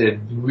 It's a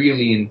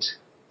brilliant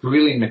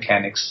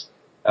mechanics.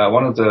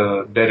 One of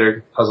the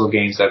better puzzle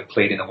games I've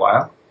played in a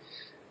while.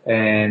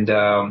 And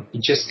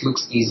it just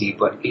looks easy,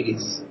 but it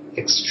is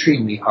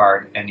extremely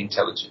hard and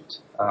intelligent.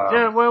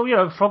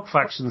 Frog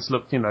Factions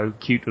looked,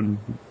 cute and...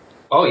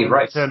 Oh, you're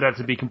right. Turned out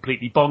to be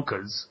completely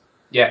bonkers.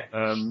 Yeah.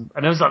 And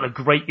it was like a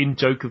great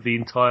in-joke of the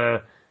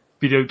entire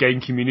video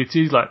game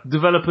community, like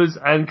developers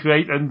and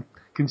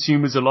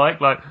consumers alike.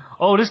 Like,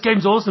 oh, this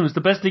game's awesome. It's the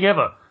best thing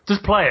ever.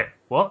 Just play it.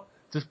 What?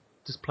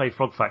 Just play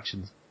Frog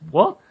Factions.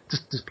 What?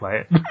 Just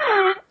play it.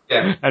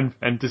 Yeah.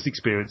 And just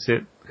experience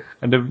it.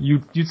 And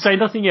you'd say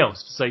nothing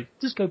else. Just say,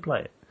 just go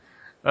play it.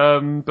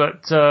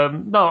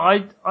 No,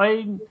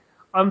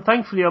 I'm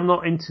thankfully I'm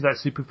not into that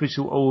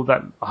superficial,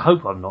 that, I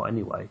hope I'm not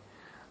anyway.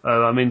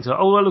 I'm into,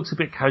 that looks a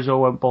bit casual, I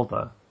won't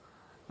bother.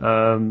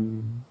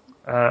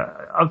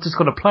 I've just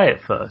got to play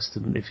it first,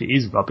 and if it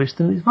is rubbish,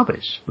 then it's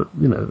rubbish. But,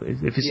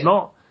 if it's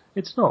not,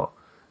 it's not.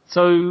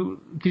 So,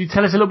 can you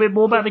tell us a little bit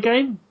more about the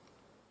game?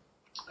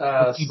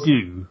 What do you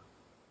do?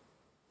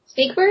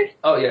 Snakebird?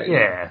 Oh, yeah.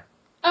 Yeah.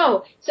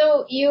 Oh,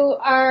 so you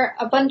are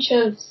a bunch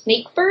of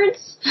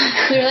snakebirds?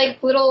 They're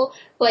like little,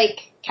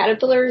 like,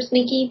 caterpillar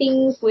snaky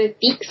things with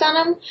beaks on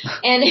them.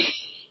 And...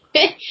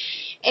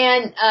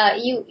 And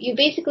you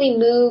basically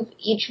move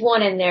each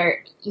one, and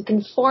you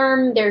can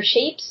form their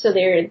shapes so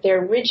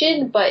they're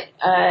rigid, but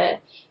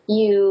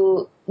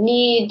you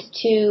need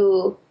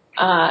to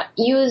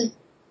use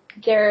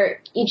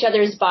each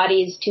other's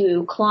bodies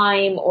to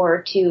climb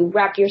or to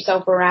wrap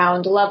yourself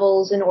around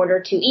levels in order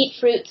to eat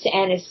fruits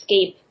and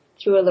escape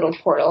through a little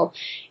portal.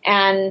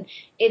 And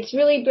it's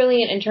really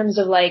brilliant in terms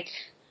of like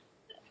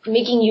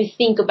making you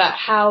think about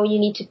how you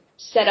need to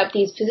set up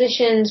these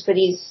positions for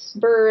these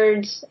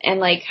birds, and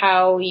like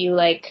how you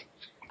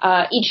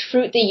each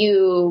fruit that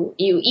you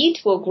eat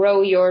will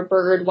grow your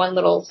bird one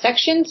little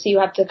section, so you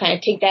have to kind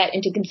of take that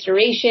into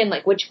consideration,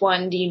 like which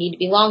one do you need to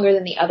be longer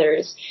than the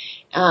others.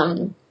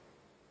 And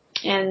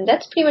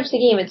that's pretty much the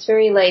game. It's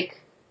very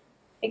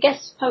I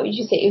guess, how would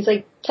you say? It's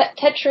like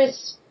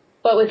Tetris,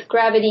 but with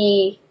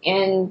gravity,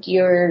 and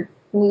you're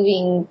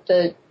moving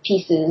the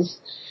pieces.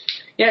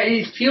 Yeah,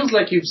 it feels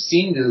like you've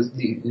seen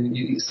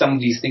some of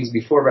these things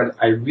before, but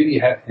I really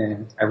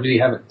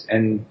haven't,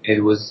 and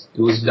it was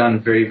done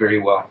very, very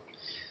well.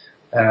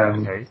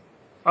 Okay.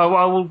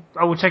 Oh,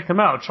 I will check them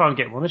out. I'll try and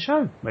get them on the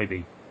show.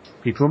 Maybe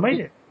people made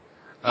it.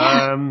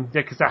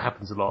 Because that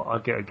happens a lot. I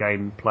get a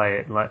game, play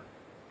it, and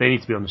they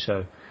need to be on the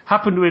show.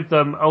 Happened with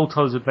Old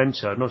Toes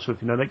Adventure. I'm not sure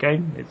if you know that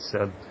game. It's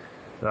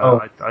I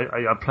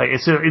play.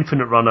 It's an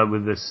infinite runner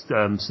with this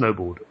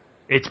snowboard.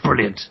 It's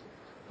brilliant.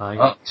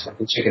 I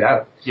can check it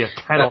out. Yeah,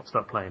 cannot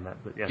stop playing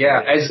that. But yeah.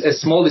 Yeah, as a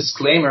small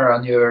disclaimer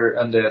on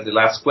the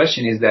last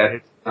question is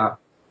that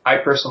I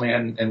personally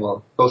and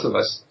both of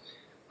us,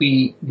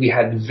 we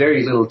had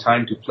very little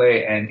time to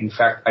play, and in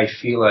fact I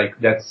feel like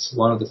that's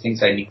one of the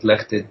things I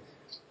neglected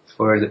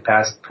for the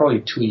past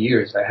probably 2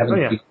 years. I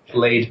haven't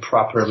played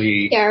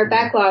properly. Yeah, our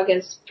backlog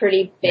is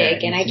pretty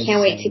big, and I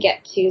can't wait to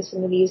get to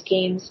some of these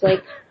games.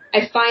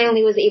 I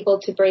finally was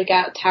able to break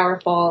out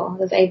Towerfall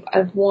because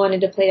I've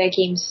wanted to play that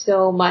game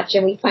so much,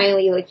 and we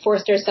finally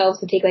forced ourselves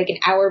to take an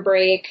hour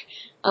break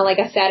on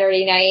a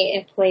Saturday night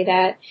and play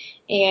that,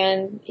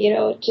 and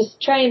just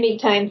try and make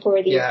time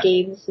for these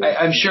games.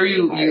 I'm sure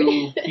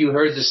you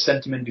heard this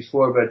sentiment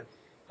before, but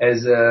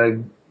as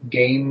a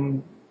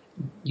game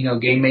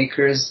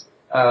makers,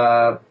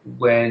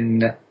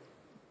 when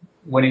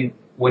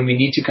we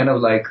need to kind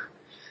of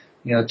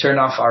turn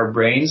off our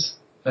brains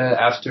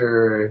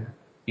after,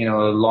 a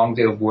long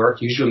day of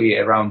work, usually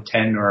around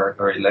 10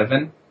 or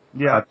 11.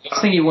 Yeah. The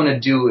last thing you want to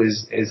do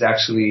is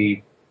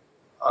actually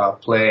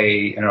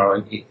play,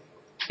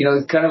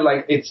 it's kind of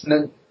like it's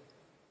an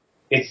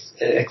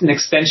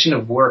extension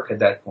of work at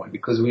that point,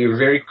 because we are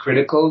very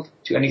critical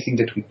to anything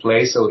that we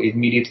play. So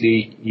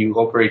immediately you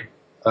operate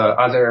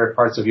other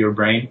parts of your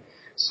brain.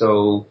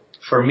 So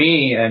for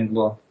me, and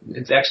well,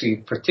 it's actually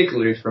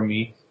particularly for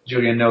me,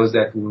 Julian knows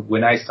that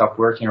when I stop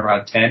working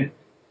around 10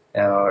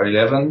 or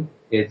 11,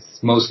 it's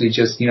mostly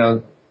just,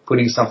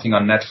 putting something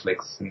on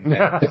Netflix. And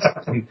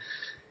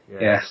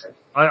yeah.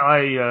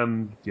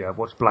 I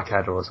watch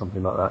Blackadder or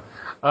something like that.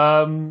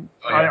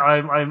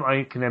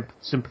 I can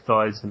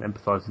sympathise and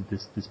empathise with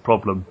this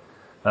problem.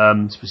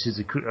 Especially as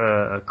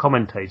a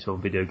commentator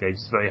on video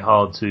games, it's very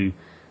hard to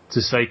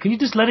say, can you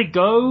just let it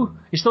go?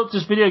 It's not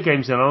just video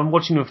games then. I'm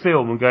watching a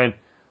film and going,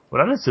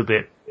 well, that's a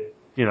bit,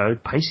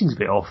 pacing's a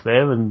bit off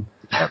there, and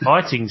that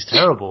writing's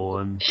terrible,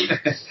 and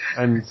just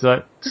let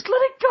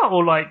it go.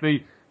 Or like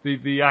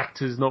the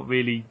actor's not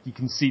really, you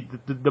can see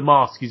the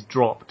mask is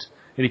dropped,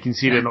 and you can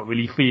see they're not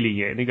really feeling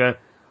it, and you go,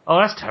 oh,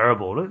 that's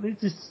terrible.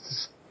 It's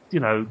just,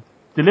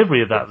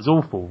 delivery of that was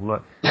awful.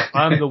 Like,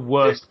 I'm the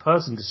worst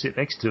person to sit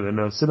next to in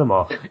a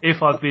cinema.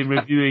 If I've been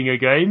reviewing a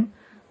game,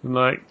 I'm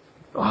like,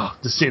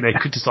 just sitting there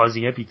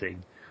criticising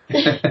everything.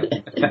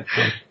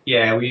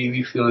 Yeah,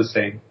 we feel the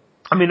same.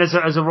 I mean, as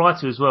a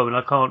writer as well, and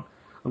I'm going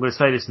to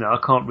say this now, I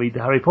can't read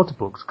the Harry Potter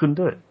books. Couldn't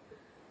do it.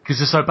 Because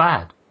they're so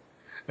bad.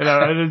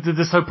 And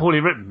they're so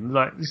poorly written.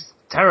 Like, it's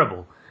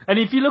terrible. And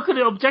if you look at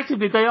it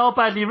objectively, they are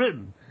badly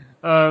written.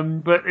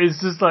 But it's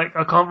just like,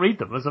 I can't read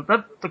them. I was like,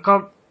 I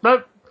can't,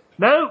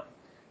 no.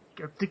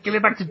 Give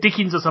it back to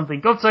Dickens or something.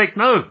 God's sake,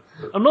 no.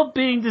 I'm not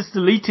being this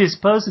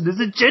elitist person.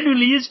 It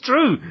genuinely is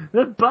true.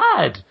 They're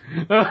bad.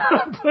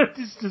 But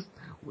it's just,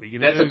 what are you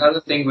going to do? That's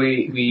another thing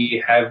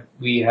we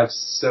have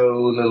so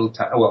little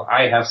time. Well,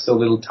 I have so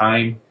little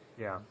time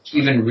to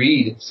even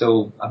read.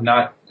 So I'm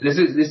not, this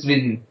has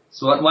been,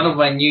 so one of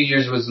my New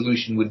Year's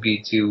resolution would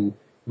be to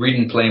read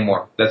and play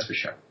more. That's for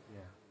sure.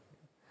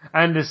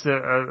 And there's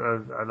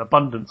an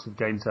abundance of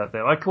games out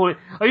there. I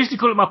used to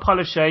call it my pile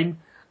of shame.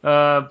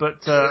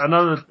 But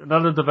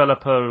another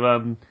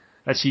developer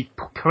actually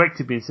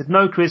corrected me and said,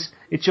 "No, Chris,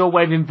 it's your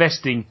way of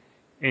investing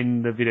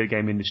in the video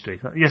game industry."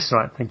 Yes,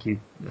 right, thank you.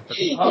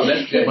 Oh,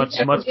 that's good.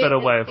 Much better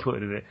way of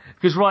putting it.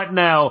 Because right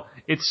now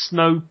it's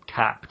snow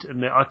capped,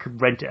 and I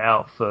could rent it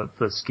out for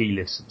ski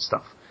lifts and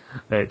stuff.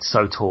 It's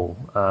so tall.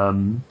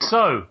 Well,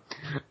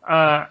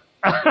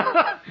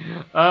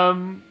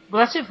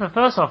 that's it for the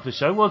first half of the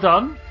show. Well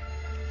done.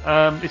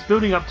 It's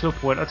building up to a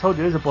point. I told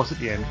you there's a boss at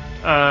the end.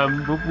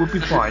 We'll be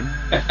fine.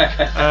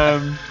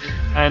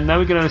 And now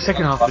we're going to the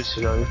second half of the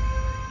show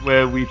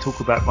where we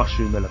talk about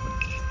Mushroom 11.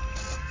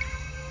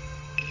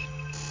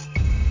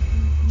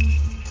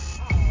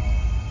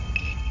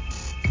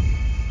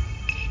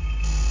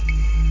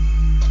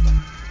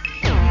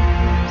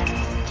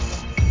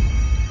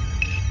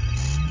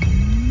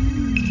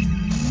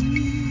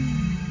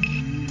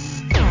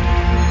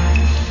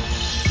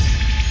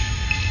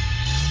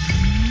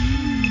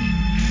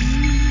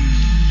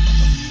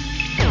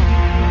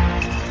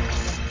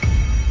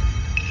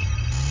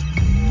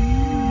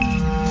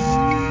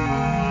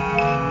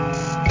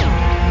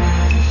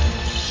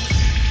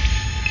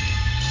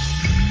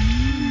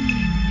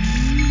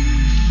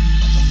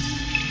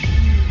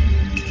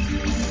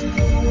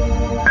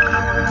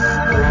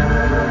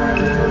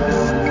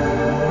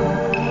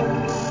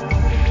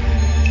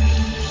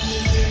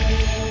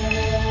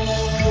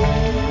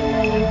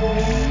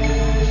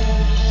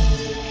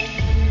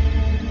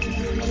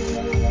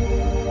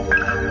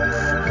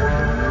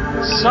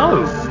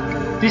 So,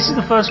 this is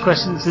the first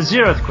question. It's the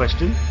 0th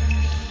question.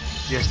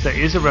 Yes, there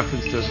is a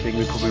reference to a thing.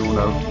 We probably all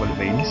know what it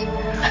means.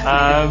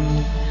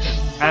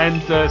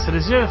 So the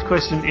 0th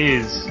question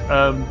is,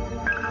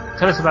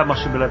 tell us about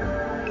Mushroom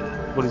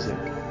 11. What is it?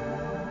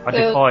 I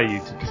defy you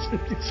to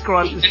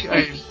describe this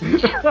game.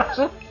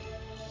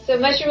 So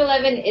Mushroom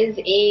 11 is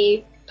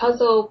a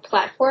puzzle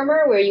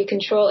platformer where you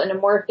control an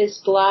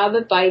amorphous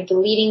blob by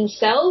deleting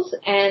cells,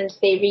 and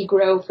they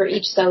regrow for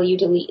each cell you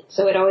delete.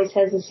 So it always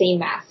has the same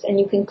mass. And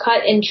you can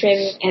cut and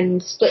trim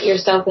and split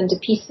yourself into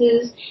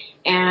pieces,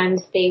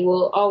 and they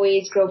will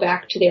always grow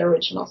back to their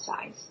original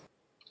size.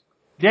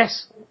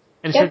 Yes.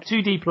 And it's a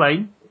 2D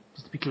plane,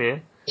 just to be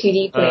clear.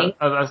 2D plane.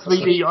 A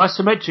 3D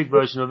isometric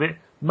version of it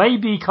may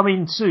be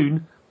coming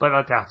soon, but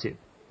I doubt it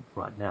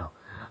right now.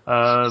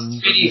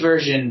 3D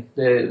version,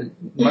 the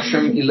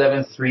Mushroom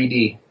 11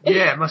 3D.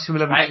 Yeah, Mushroom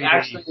 11 3D. I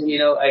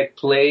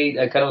actually,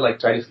 I kind of like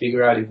try to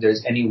figure out if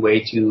there's any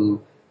way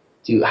to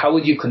how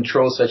would you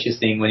control such a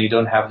thing when you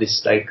don't have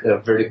this like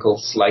vertical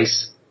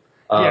slice?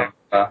 I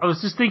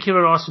was just thinking of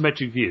an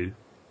isometric view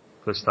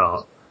for a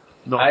start.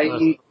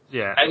 I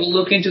will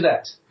look into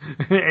that.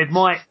 It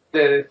might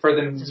for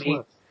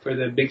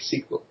the big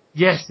sequel.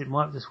 Yes, it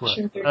might just work.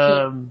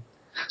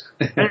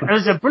 It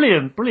was a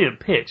brilliant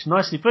pitch,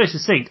 nicely, very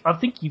succinct. I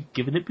think you've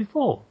given it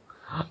before.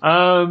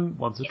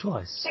 Once or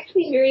twice. It's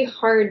actually very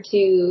hard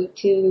to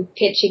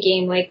pitch a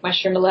game like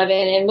Mushroom 11,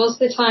 and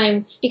most of the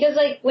time, because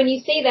like when you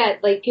say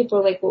that, like people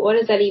are like, well, what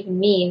does that even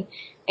mean?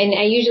 And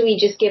I usually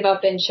just give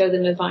up and show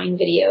them a Vine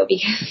video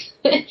because.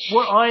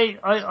 Well,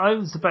 I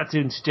was about to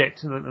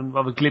interject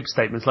another glib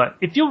statements like,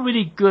 if you're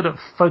really good at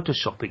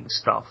photoshopping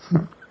stuff,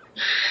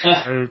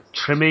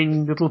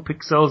 trimming little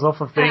pixels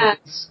off of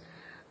things,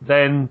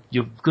 then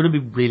you're going to be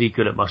really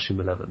good at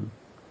Mushroom 11.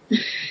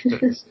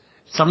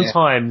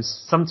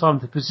 Sometimes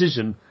the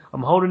precision,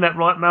 I'm holding that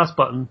right mouse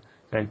button,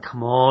 going,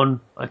 come on,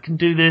 I can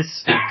do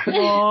this,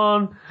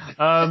 come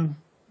on.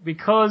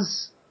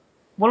 Because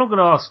what I'm going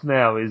to ask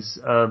now is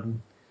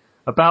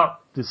about,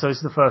 so this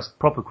is the first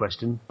proper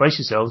question, brace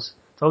yourselves,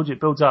 told you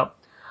it builds up.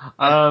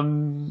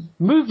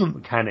 Movement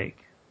mechanic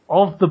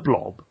of the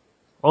blob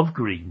of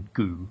green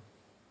goo,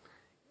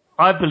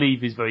 I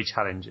believe is very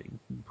challenging.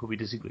 You probably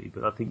disagree,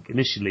 but I think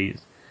initially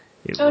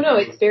it's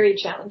very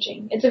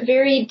challenging. It's a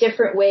very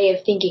different way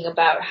of thinking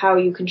about how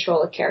you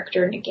control a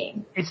character in a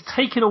game. It's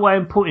taken away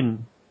and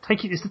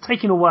it's the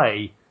taking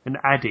away and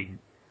adding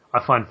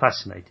I find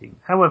fascinating.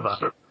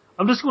 However,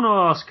 I'm just going to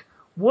ask,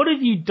 what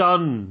have you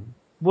done,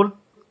 what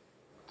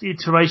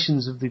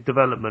iterations of the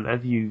development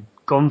have you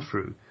gone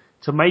through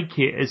to make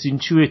it as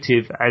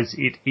intuitive as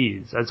it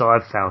is, as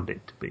I've found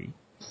it to be?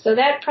 So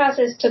that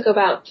process took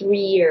about 3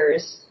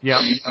 years. Yeah.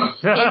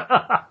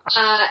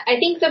 I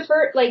think the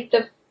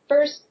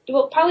first,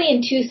 probably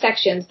in 2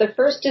 sections. The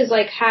first is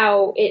like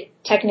how it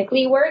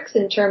technically works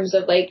in terms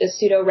of like the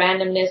pseudo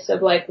randomness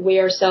of like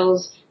where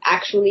cells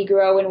actually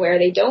grow and where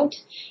they don't,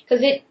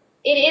 because it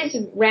is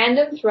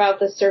random throughout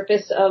the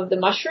surface of the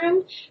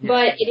mushroom,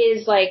 but it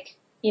is like,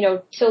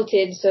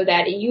 tilted so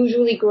that it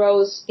usually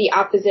grows the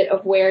opposite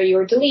of where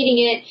you're deleting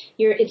it.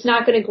 It's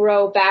not going to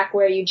grow back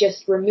where you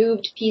just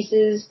removed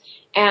pieces.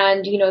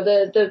 And,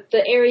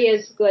 the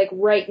areas like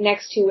right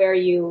next to where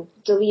you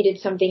deleted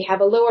something have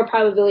a lower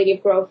probability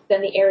of growth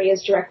than the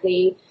areas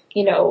directly,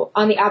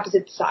 on the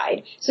opposite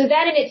side. So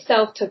that in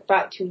itself took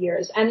about 2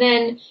 years. And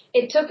then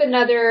it took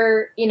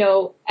another,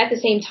 at the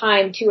same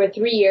time, 2 or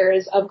 3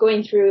 years of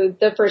going through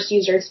the first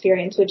user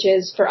experience, which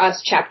is for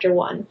us chapter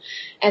 1.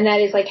 And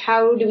that is like,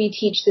 how do we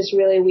teach this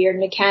really weird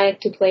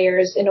mechanic to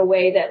players in a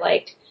way that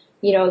like,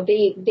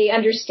 they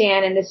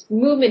understand and this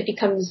movement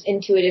becomes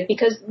intuitive,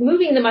 because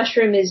moving the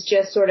mushroom is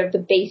just sort of the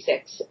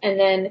basics. And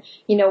then,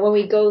 when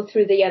we go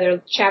through the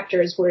other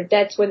chapters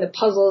that's when the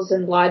puzzles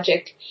and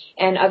logic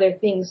and other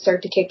things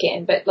start to kick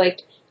in. But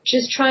like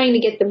just trying to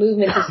get the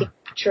movement to seem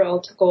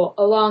natural took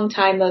a long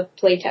time of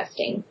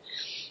playtesting.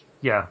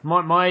 Yeah,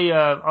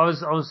 I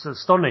was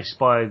astonished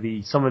by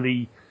some of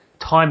the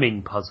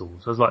timing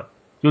puzzles. I was like,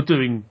 no,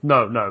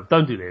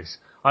 don't do this.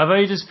 I've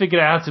only just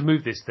figured out how to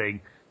move this thing.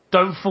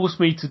 Don't force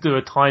me to do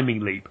a timing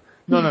leap.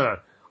 No.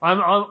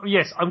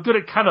 I'm good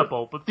at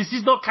cannonball, but this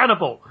is not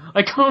cannonball.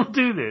 I can't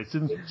do this.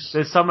 And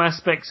there's some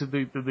aspects of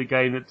the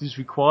game that just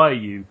require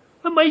you,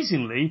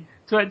 amazingly,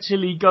 to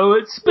actually go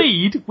at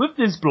speed with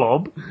this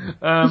blob.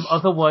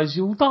 Otherwise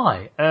you'll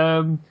die.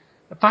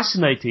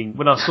 Fascinating.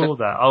 When I saw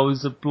that, I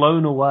was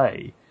blown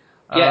away.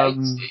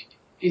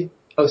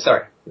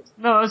 Sorry.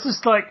 No, it's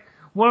just like,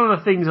 one of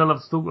the things I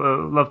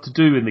love to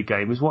do in the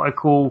game is what I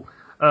call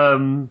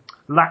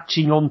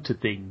latching onto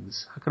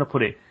things. How can I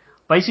put it?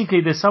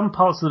 Basically, there's some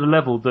parts of the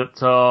level that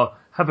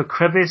have a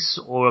crevice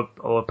or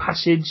a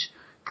passage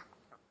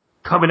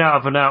coming out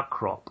of an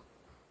outcrop.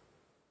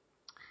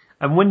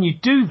 And when you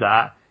do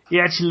that, it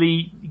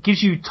actually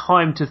gives you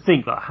time to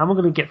think, like, how am I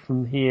going to get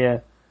from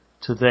here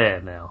to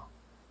there now?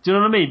 Do you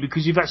know what I mean?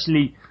 Because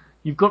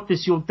you've got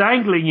this, you're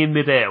dangling in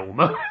midair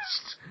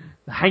almost,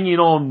 hanging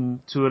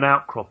on to an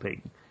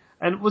outcropping.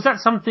 And was that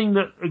something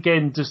that,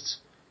 again,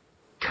 just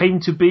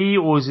came to be,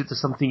 or is it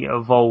just something that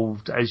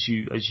evolved as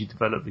you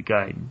developed the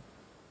game?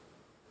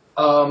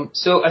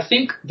 So I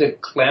think the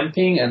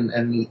clamping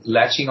and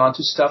latching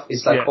onto stuff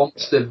is like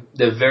almost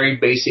the very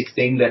basic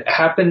thing that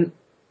happened,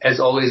 as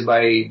always,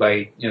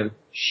 by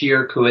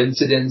sheer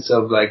coincidence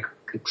of like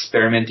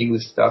experimenting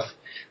with stuff.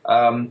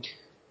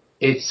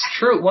 It's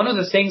true. One of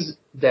the things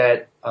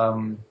that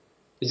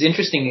is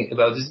interesting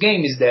about this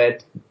game is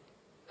that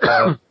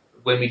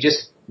when we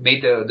just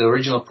made the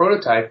original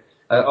prototype,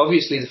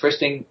 obviously the first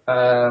thing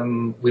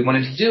we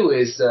wanted to do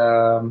is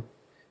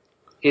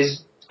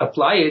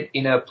apply it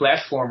in a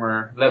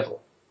platformer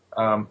level,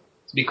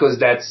 because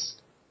that's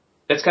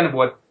kind of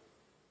what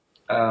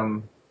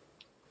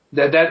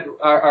that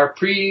our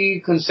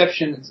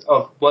preconceptions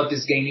of what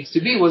this game needs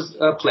to be was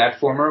a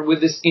platformer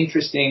with this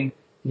interesting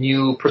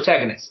new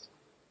protagonist.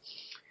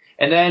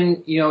 And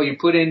then you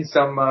put in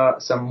some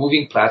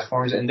moving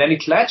platforms, and then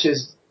it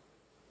latches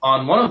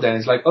on one of them.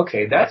 It's like,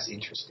 okay, that's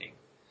interesting.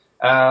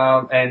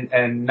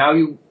 And now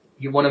you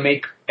want to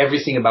make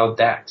everything about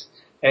that.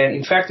 And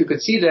in fact, you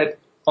could see that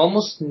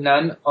almost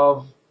none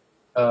of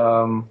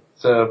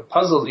the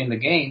puzzles in the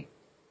game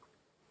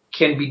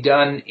can be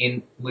done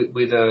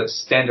with a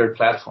standard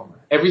platformer.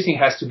 Everything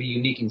has to be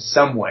unique in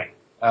some way.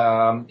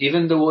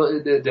 Even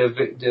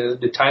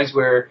the times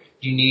where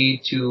you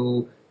need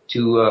to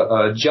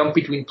jump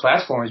between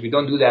platforms. We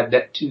don't do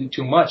that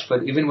too much,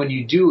 but even when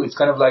you do, it's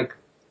kind of like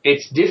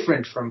it's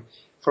different from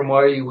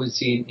what you would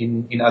see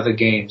in other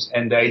games.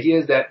 And the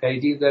idea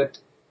that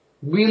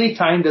really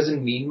time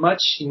doesn't mean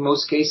much in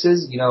most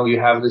cases. You know, you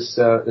have this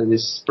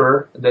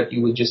spur that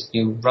you would just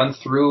run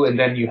through, and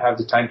then you have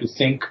the time to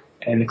think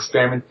and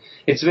experiment.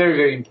 It's very,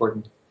 very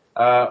important.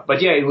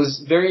 But yeah, it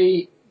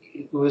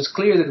was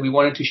clear that we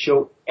wanted to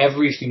show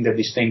everything that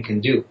this thing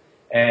can do.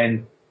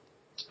 And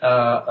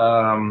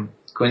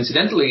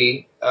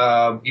coincidentally,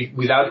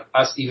 without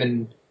us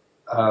even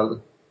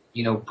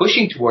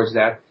pushing towards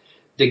that,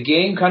 the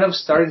game kind of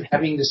started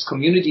having this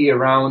community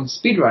around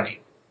speedrunning.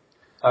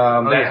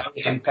 That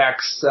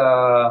impacts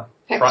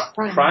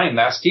Prime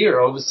last year.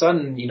 All of a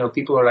sudden,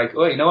 people are like,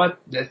 "Oh, you know what?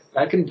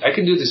 I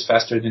can do this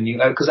faster than you."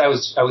 Because I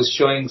was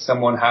showing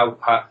someone how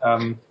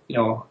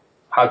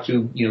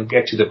to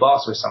get to the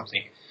boss or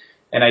something,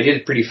 and I did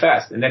it pretty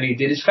fast, and then he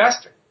did it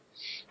faster,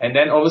 and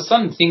then all of a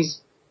sudden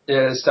things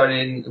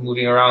started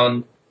moving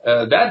around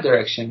that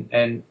direction,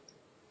 and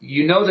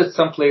that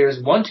some players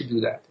want to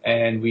do that,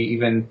 and we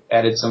even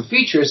added some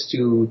features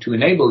to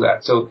enable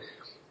that. So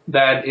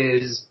that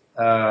is.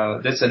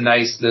 That's a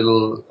nice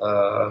little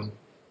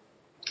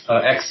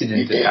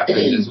accident that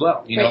happened as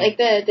well. Right, like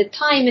the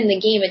time in the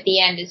game at the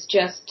end is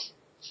just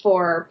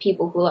for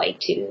people who like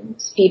to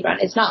speedrun.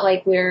 It's not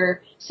like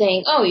we're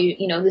saying, oh,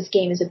 this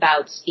game is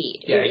about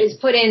speed. Yeah, it's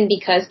put in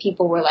because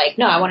people were like,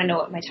 no, I want to know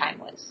what my time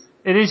was.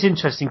 It is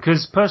interesting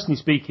because, personally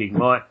speaking,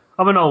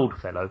 I'm an old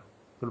fellow.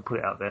 I'm going to put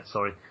it out there.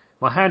 Sorry,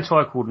 my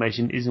hand-eye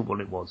coordination isn't what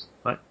it was.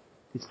 Right,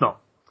 it's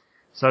not.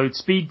 So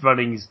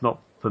speedrunning is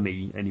not for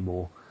me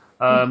anymore.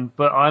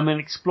 But I'm an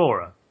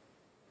explorer.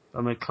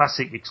 I'm a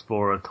classic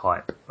explorer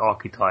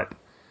archetype.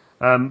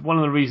 One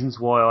of the reasons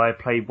why I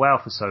played WoW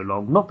for so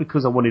long, not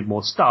because I wanted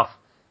more stuff,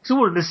 because I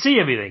wanted to see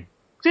everything.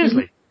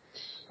 Seriously.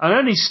 I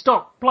only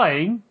stopped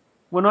playing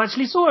when I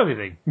actually saw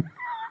everything.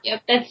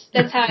 Yep,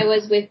 that's how I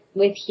was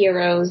with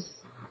Heroes.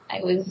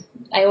 I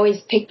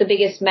always picked the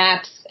biggest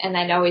maps, and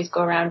I'd always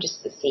go around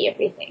just to see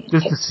everything.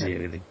 Just to see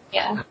everything.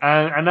 Yeah.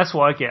 And that's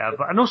what I get out of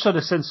it. And also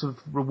the sense of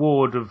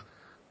reward of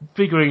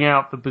figuring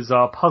out the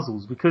bizarre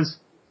puzzles, because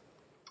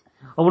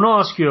I want to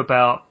ask you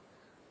about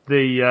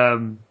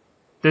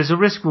there's a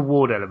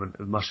risk-reward element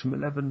of Mushroom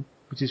 11,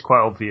 which is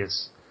quite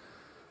obvious.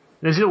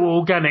 There's little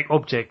organic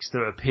objects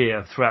that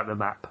appear throughout the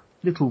map.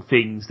 Little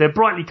things. They're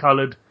brightly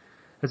coloured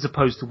as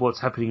opposed to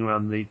what's happening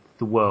around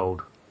the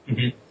world.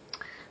 Mm-hmm.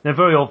 They're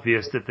very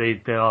obvious that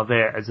they are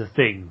there as a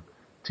thing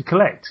to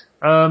collect.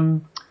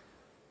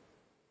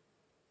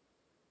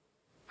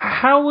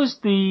 How has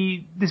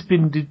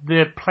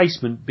their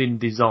placement been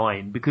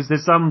designed? Because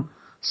there's some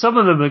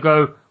of them that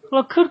go,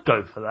 well, I could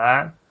go for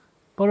that,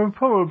 but I'll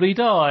probably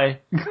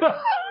die.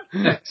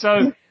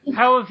 So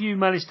how have you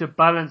managed to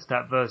balance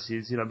that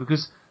versus,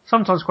 because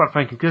sometimes, quite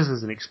frankly, because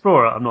as an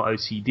explorer, I'm not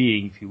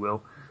OCDing, if you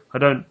will. I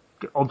don't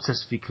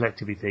obsessively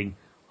collect everything.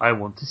 I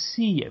want to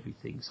see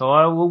everything. So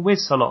I will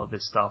miss a lot of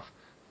this stuff.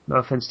 No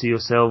offense to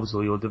yourselves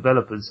or your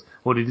developers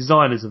or the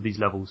designers of these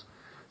levels.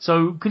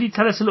 So could you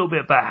tell us a little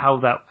bit about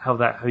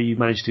how you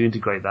managed to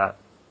integrate that?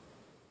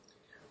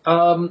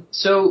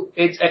 So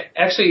it's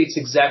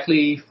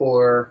exactly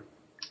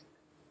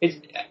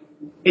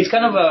it's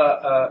kind of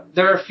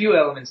there are a few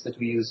elements that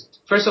we use.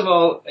 First of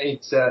all,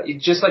 it's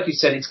just like you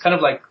said, it's kind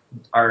of like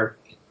our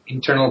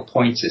internal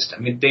point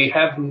system. They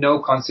have no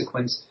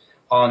consequence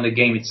on the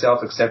game itself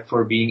except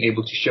for being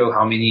able to show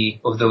how many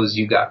of those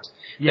you got.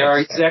 Yes. There are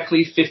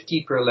exactly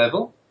 50 per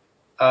level.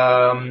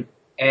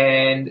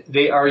 And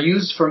they are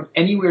used from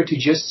anywhere to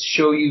just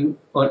show you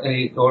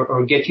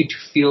or get you to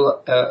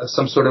feel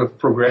some sort of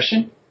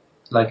progression.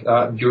 Like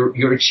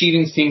you're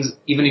achieving things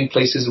even in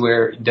places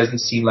where it doesn't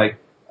seem like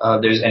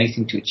there's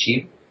anything to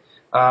achieve.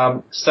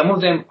 Some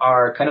of them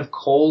are kind of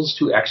calls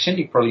to action.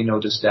 You probably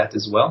noticed that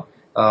as well.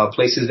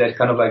 Places that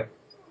kind of like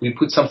we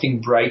put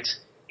something bright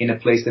in a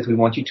place that we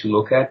want you to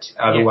look at.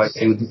 Otherwise,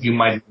 you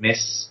might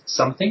miss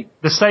something.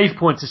 The save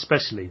points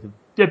especially.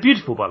 They're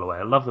beautiful, by the way.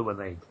 I love them when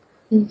they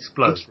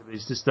explode.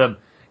 It's just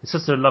it's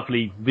such a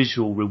lovely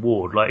visual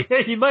reward. Like,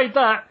 hey, you made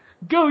that.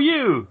 Go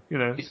you.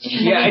 Yeah, it's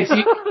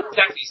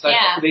exactly. It's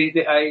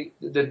like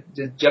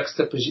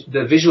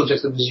the visual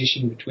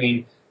juxtaposition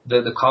between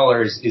the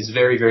colors is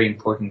very, very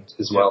important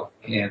as well.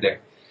 Yeah, there.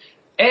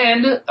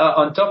 And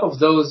on top of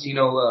those,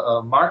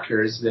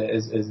 markers,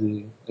 as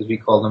we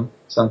call them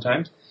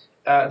sometimes,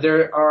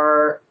 there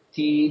are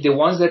the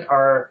ones that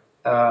are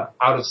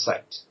out of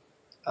sight,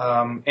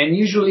 and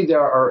usually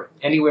there are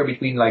anywhere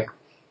between like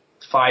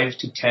 5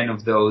 to 10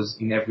 of those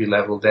in every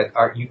level that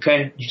you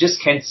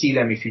just can't see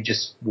them if you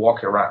just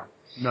walk around.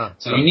 No.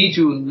 So you need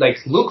to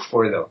like look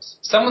for those.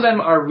 Some of them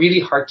are really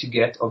hard to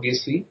get,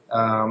 obviously,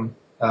 and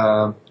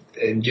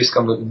just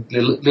come with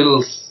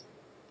little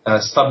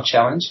sub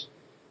challenge.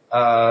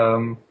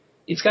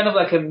 It's kind of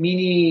like a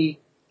mini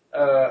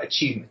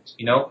achievement,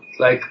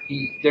 like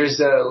there's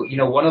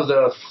one of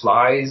the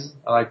flies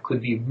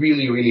could be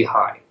really, really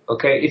high.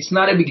 Okay. It's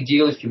not a big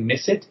deal if you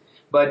miss it,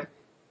 but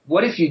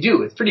what if you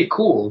do? It's pretty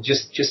cool.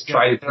 Just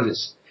try to do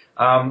this.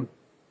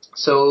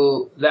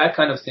 So that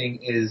kind of thing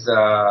is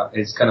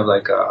kind of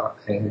like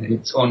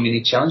its own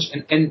mini challenge.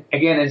 And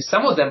again, and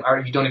some of them are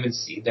you don't even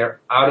see. They're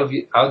out of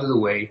the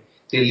way.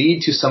 They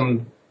lead to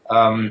some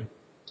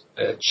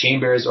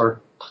chambers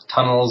or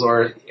tunnels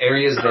or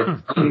areas that you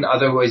couldn't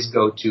otherwise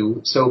go to.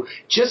 So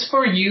just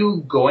for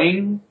you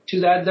going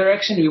to that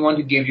direction, we want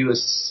to give you a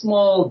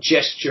small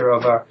gesture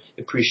of our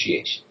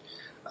appreciation.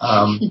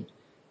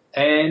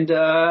 And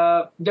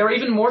there are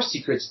even more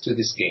secrets to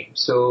this game.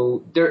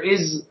 So there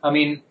is, I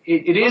mean,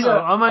 it is.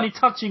 I'm only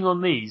touching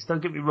on these.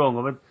 Don't get me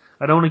wrong.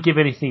 I don't want to give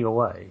anything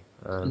away.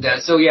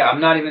 So yeah,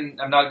 I'm not.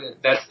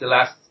 That's the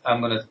last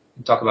I'm going to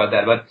talk about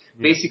that. But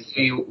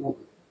basically,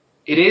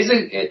 it is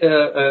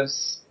a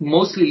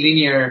mostly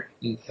linear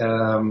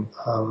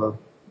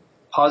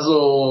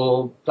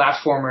puzzle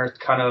platformer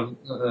kind of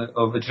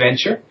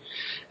adventure.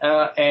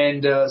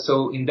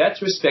 So in that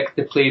respect,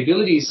 the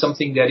playability is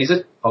something that is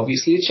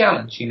obviously a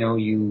challenge. You know,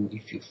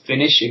 if you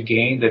finish a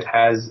game that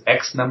has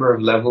X number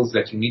of levels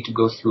that you need to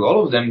go through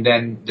all of them,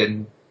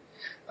 then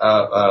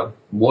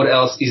what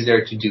else is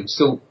there to do?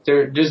 So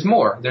there's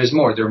more. There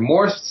are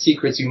more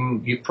secrets.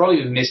 You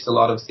probably missed a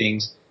lot of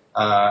things.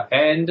 For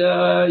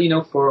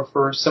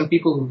some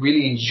people who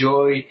really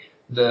enjoy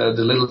the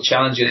little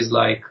challenges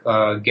like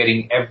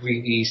getting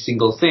every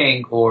single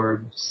thing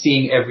or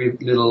seeing every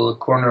little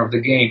corner of the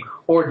game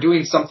or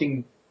doing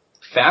something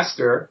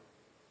faster,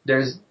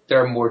 there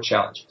are more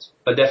challenges.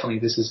 But definitely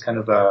this is kind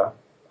of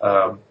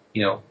an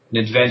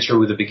adventure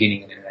with a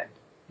beginning and an end.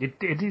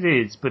 It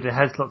is, but it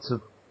has lots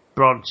of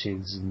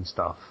branches and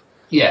stuff.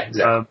 Yeah,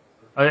 exactly.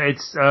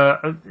 It's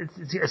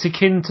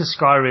akin to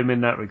Skyrim in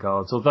that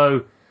regard.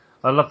 Although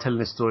I love telling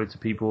this story to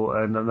people,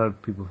 and I know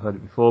people have heard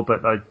it before,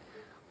 but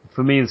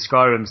for me in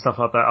Skyrim and stuff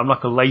like that, I'm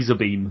like a laser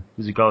beam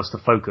with regards to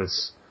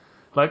focus.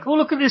 Like, oh,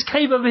 look at this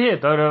cave over here.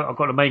 No, I've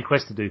got a main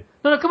quest to do.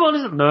 No, come on,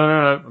 isn't? No,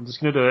 I'm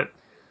just going to do it.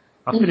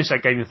 I finished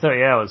that game in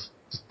 30 hours.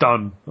 Just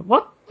done.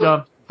 What?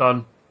 Done.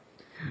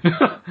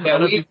 Yeah,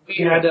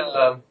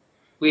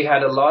 we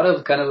had a lot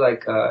of kind of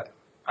like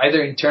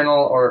either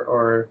internal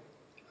or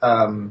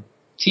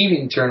team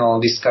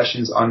internal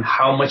discussions on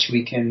how much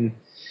we can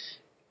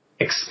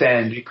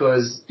expand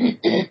because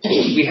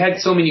we had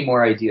so many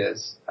more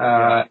ideas,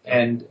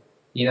 and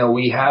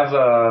we have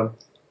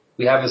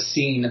a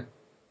scene,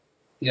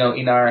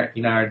 in our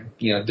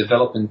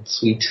development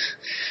suite,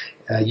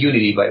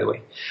 Unity, by the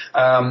way,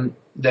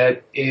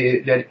 that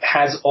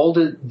has all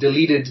the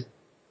deleted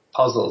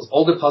puzzles,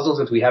 all the puzzles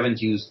that we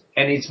haven't used,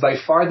 and it's by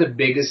far the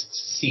biggest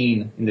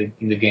scene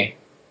in the game.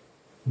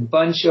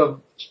 Bunch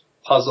of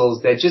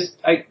puzzles that just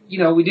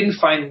we didn't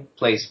find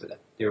place for them.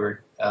 They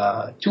were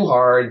too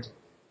hard.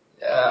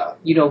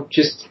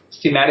 Just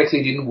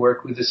thematically didn't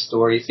work with the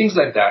story, things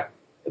like that.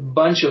 A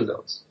bunch of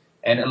those,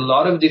 and a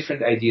lot of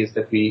different ideas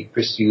that we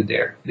pursued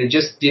there. They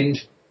just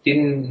didn't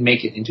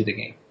make it into the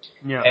game.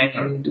 Yeah.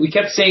 And we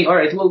kept saying, all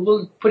right,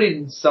 we'll put it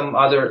in some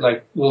other,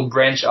 like, we'll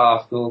branch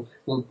off, we'll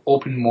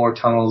open more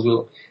tunnels,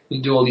 we'll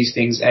do all these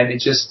things, and it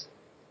just,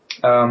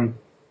 at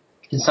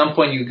some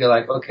point you go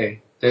like,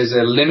 okay, there's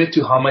a limit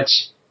to how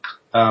much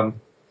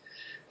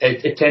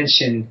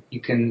attention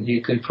you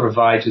can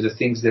provide to the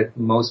things that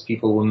most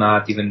people will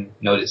not even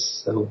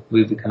notice. So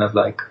we'll be kind of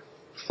like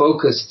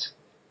focused,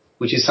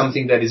 which is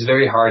something that is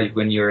very hard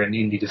when you're an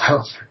indie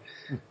developer.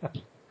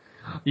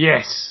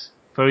 Yes,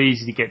 very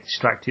easy to get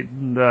distracted.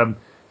 And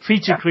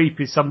feature creep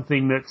is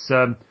something that's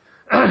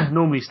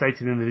normally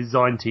stated in the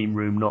design team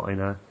room, not in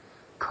a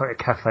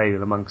cafe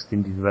amongst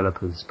indie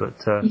developers. But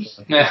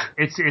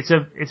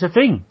it's a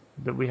thing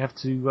that we have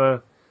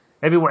to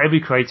every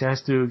creator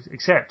has to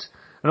accept.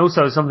 And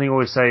also, something I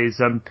always say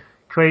is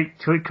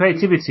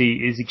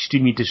creativity is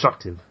extremely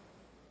destructive.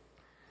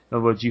 In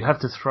other words, you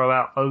have to throw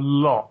out a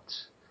lot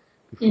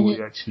before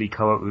you actually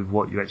come up with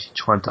what you're actually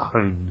trying to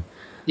hone.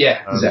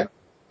 Yeah, exactly.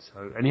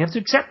 And you have to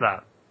accept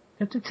that.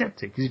 You have to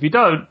accept it, because if you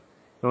don't,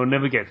 it will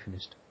never get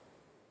finished.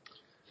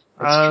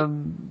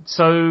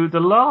 So the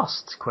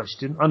last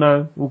question, I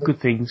know all good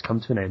things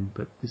come to an end,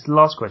 but this is the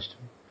last question.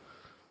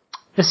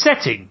 The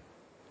setting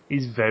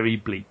is very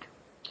bleak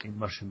in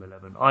Mushroom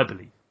 11, I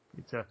believe.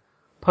 It's a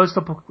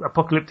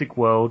post-apocalyptic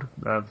world.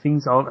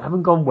 Things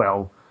haven't gone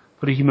well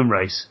for the human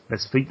race.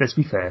 Let's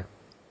be fair.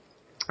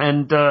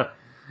 And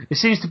it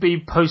seems to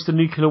be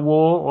post-nuclear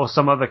war or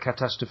some other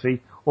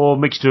catastrophe or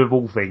mixture of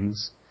all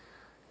things.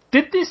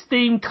 Did this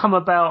theme come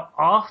about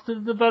after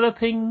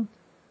developing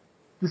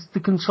the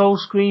control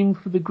screen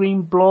for the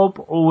green blob,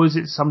 or was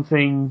it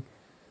something?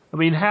 I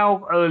mean,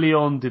 how early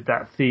on did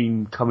that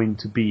theme come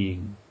into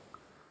being?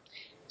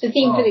 The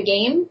theme for the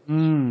game?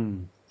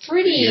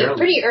 Pretty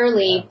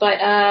early, but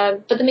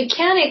the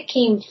mechanic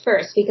came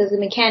first because the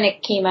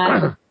mechanic came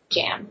out of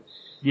Jam.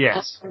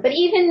 Yes. But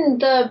even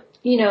the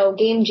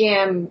Game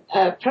Jam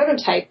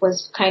prototype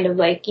was kind of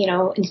like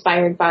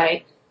inspired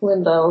by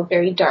Limbo,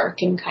 very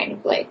dark and kind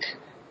of like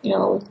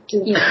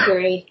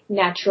very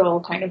natural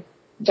kind of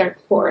dark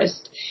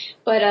forest.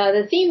 But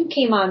the theme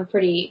came on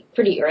pretty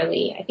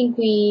early. I think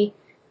we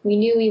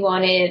knew we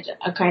wanted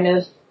a kind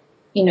of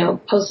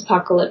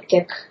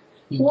post-apocalyptic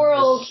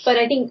world, but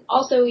I think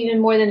also even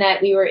more than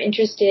that, we were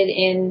interested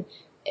in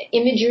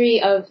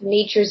imagery of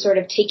nature sort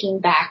of taking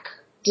back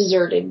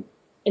deserted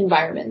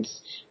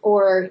environments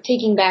or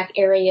taking back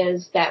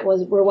areas that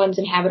were once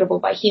inhabitable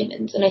by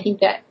humans. And I think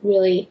that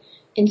really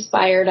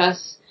inspired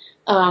us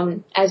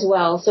as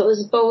well. So it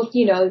was both,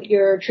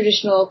 your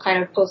traditional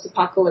kind of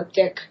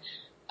post-apocalyptic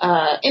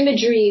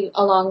imagery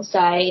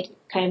alongside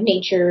kind of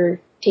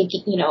nature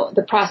taking,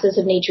 the process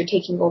of nature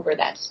taking over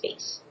that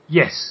space.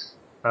 Yes.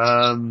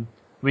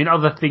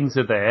 Other things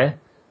are there,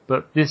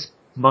 but this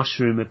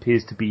mushroom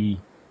appears to be,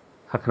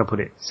 how can I put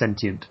it,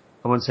 sentient.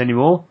 I won't say any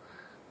more,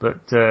 but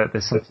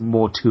there's something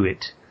more to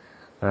it.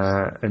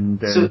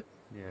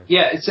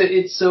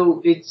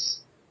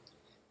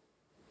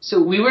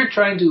 So we were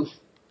trying to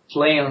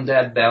play on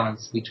that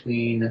balance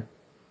between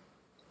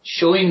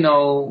showing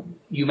no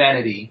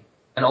humanity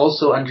and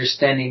also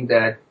understanding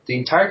that the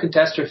entire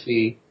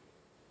catastrophe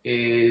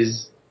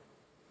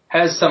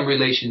has some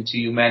relation to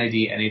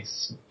humanity and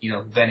its,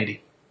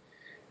 vanity.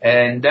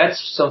 And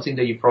that's something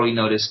that you probably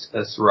noticed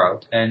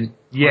throughout. And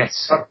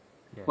yes,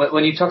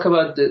 when you talk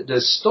about the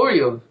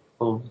story of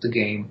the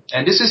game,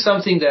 and this is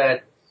something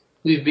that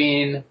we've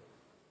been,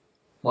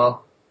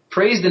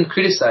 praised and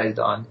criticized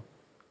on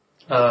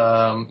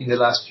in the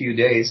last few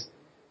days,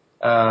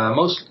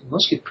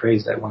 mostly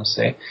praised, I want to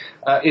say,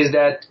 is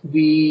that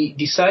we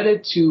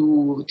decided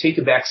to take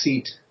a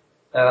backseat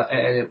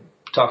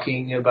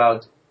talking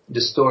about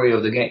the story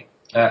of the game.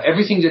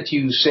 Everything that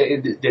you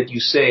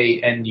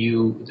say and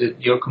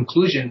your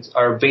conclusions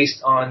are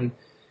based on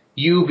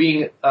you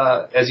being,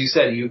 as you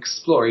said, you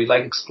explore. You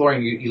like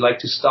exploring. You like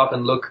to stop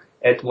and look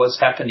at what's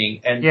happening,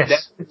 and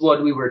that's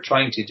what we were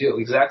trying to do.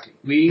 Exactly.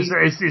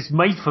 It's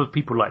made for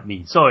people like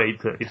me. Sorry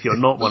if you're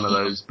not one of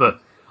those,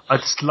 but I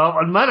just love.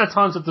 The amount of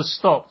times I've just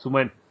stopped and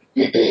went,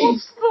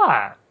 "What's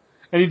that?"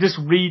 And you just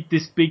read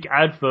this big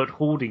advert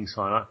hoarding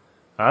sign. Like,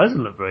 that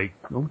doesn't look very.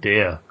 Oh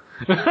dear.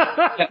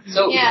 Exactly.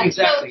 So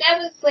that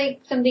was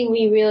like something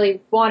we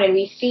really wanted.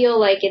 We feel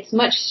like it's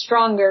much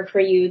stronger for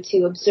you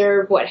to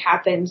observe what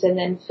happens and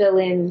then fill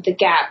in the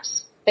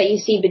gaps that you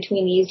see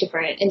between these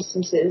different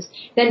instances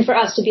than for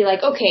us to be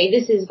like, okay,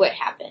 this is what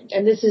happened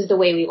and this is the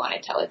way we want to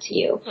tell it to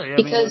you.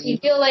 Because we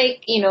feel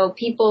like,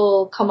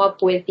 people come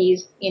up with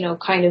these,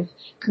 kind of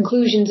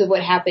conclusions of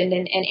what happened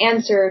and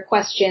answer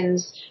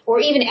questions or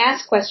even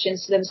ask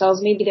questions to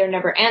themselves. Maybe they're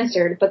never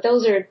answered, but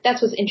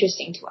that's what's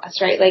interesting to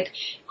us, right? Like,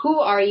 who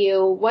are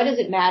you? What does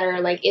it matter?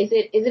 Like, is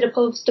it a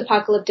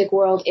post-apocalyptic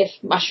world if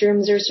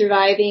mushrooms are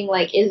surviving?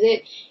 Like, is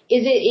it,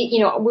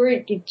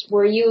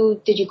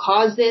 did you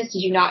cause this?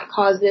 Did you not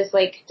cause this?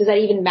 Like, does that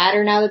even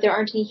matter now that there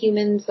aren't any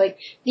humans? Like,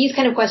 these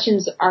kind of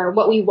questions are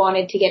what we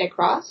wanted to get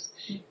across.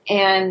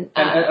 And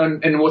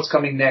what's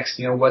coming next?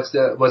 What's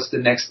the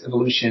next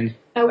evolution?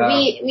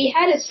 We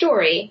had a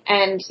story,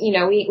 and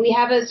we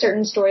have a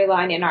certain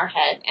storyline in our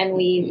head, and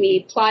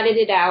we plotted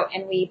it out,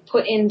 and we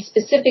put in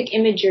specific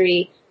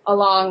imagery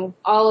along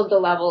all of the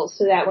levels,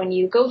 so that when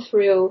you go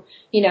through,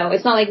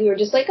 it's not like we were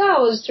just like,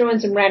 oh, we'll just throw in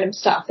some random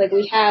stuff. Like,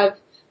 we have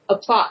a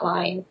plot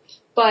line,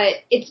 but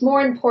it's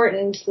more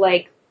important,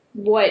 like,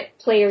 what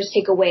players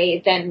take away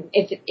than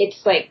if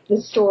it's like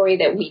the story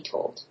that we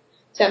told.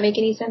 Does that make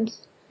any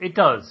sense? It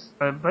does.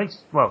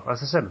 Well,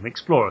 as I said, I'm an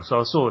explorer, so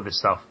I saw this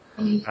stuff,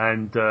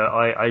 and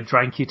I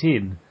drank it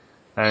in,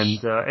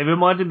 and it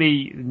reminded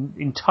me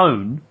in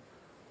tone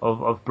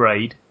of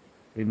Braid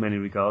in many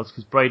regards,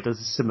 because Braid does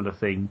a similar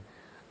thing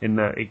in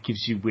that it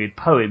gives you weird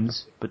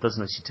poems, but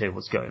doesn't actually tell you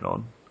what's going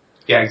on.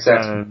 Yeah,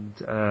 exactly. And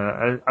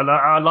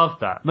I love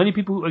that. Many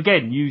people,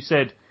 again, you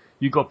said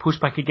you got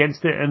pushback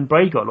against it, and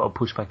Braid got a lot of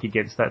pushback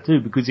against that too,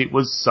 because it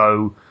was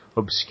so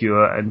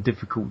obscure and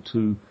difficult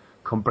to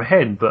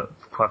comprehend. But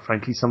quite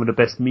frankly, some of the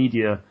best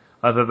media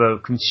I've ever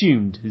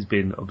consumed has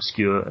been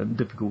obscure and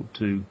difficult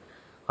to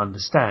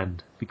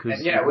understand.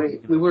 Because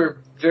we were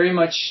very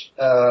much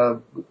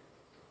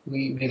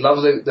we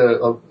love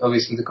the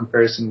obviously the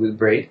comparison with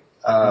Braid.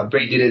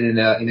 Braid did it in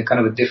a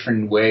kind of a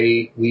different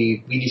way.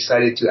 We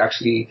decided to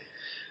actually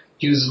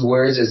use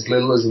words as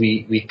little as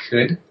we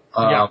could.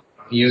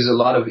 Use a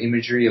lot of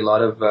imagery, a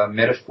lot of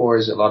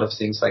metaphors, a lot of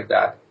things like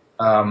that.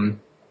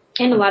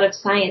 And a lot of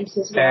science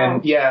as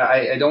well. And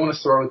I don't want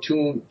to throw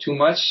too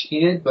much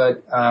in it,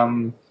 but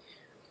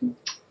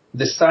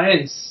the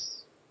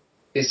science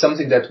is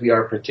something that we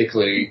are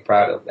particularly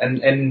proud of.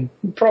 And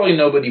probably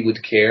nobody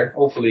would care.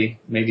 Hopefully,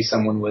 maybe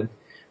someone would.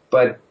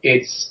 But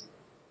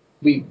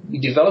we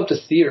developed a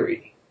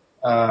theory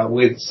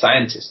with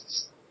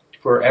scientists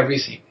for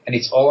everything, and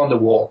it's all on the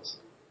walls.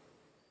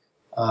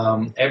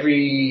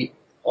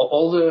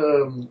 All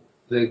the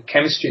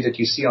chemistry that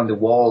you see on the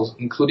walls,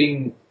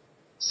 including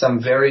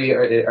some very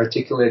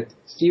articulate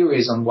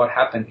theories on what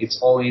happened, it's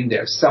all in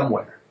there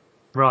somewhere.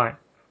 Right.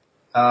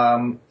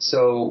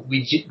 So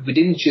we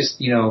didn't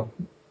just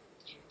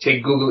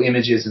take Google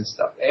images and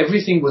stuff.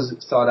 Everything was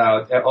thought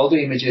out. All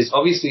the images,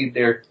 obviously,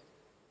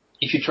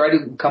 if you try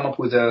to come up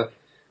with a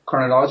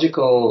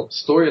chronological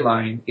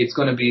storyline, it's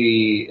going to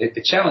be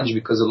a challenge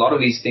because a lot of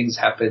these things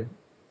happen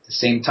at the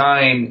same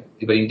time,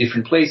 but in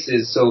different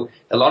places. So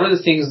a lot of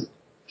the things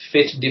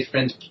fit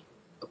different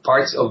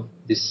parts of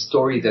this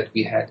story that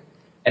we had.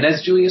 And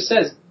as Julia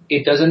says,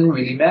 it doesn't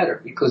really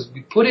matter because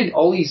we put in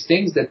all these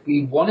things that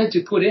we wanted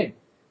to put in.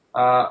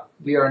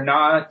 We are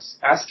not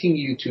asking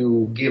you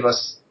to give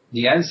us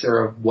the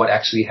answer of what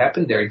actually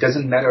happened there. It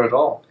doesn't matter at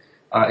all.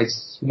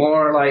 It's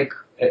more like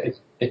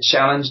a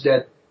challenge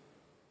that,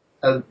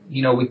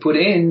 we put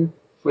in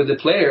for the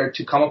player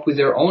to come up with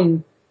their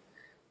own,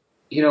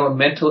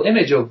 mental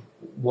image of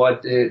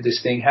what this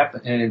thing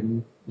happened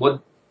and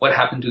what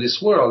happened to this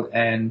world.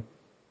 And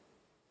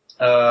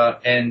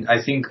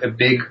I think a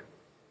big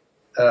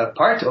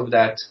part of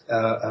that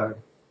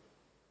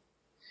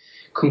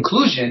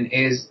conclusion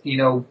is,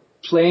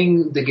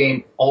 playing the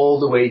game all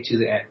the way to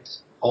the end,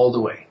 all the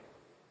way.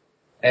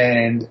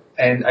 And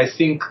I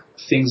think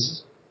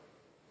things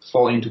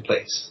fall into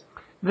place.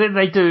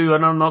 They do,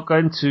 and I'm not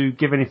going to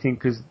give anything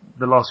because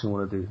the last thing I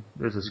want to do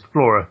as an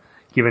explorer,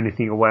 give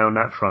anything away on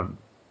that front.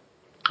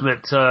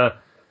 But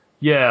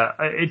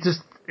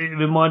it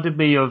reminded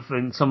me of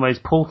in some ways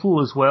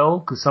Portal as well,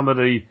 because some of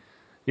the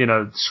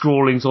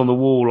scrawlings on the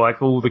wall, like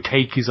the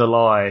cake is a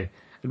lie.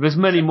 And there's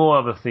many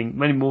more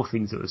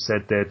things that were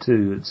said there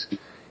too. It's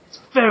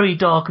very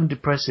dark and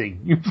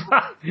depressing. In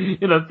fact,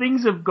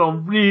 things have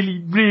gone really,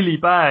 really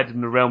bad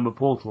in the realm of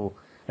Portal,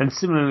 and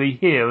similarly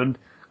here. And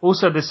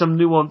also, there's some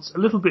nuance, a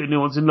little bit of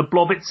nuance in the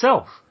blob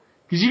itself,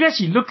 because you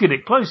actually look at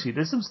it closely.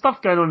 There's some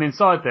stuff going on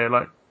inside there,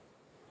 like,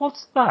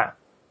 what's that?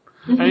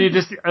 And you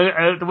just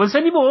there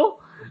wasn't any more,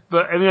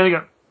 but every now and then you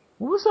go,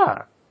 what was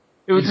that?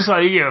 It was just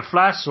like you get a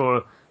flash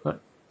or like,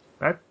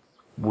 that's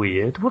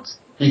weird. What's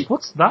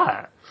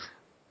that?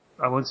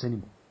 I won't say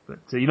anymore, but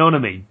you know what I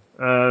mean.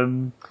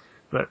 No,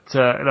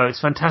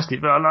 it's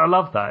fantastic. But I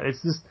love that.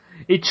 It's just,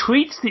 it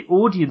treats the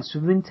audience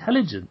with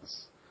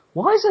intelligence.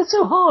 Why is that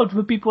so hard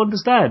for people to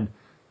understand?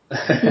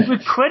 We're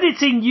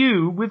crediting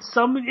you with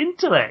some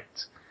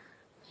intellect.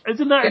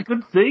 Isn't that a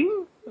good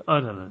thing? I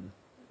don't know.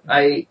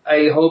 I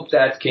hope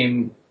that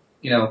came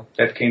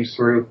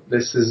through.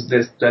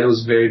 That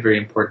was very, very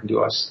important to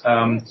us.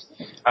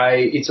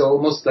 It's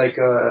almost like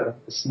a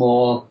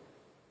small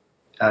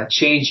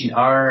change in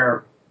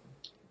our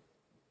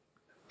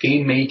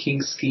game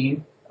making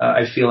scheme.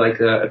 I feel like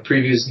a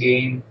previous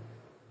game,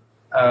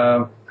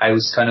 I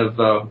was kind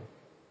of,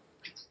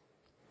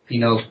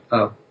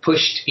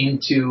 pushed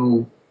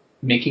into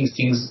making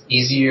things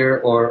easier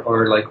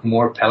or like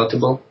more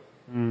palatable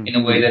in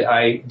a way that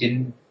I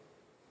didn't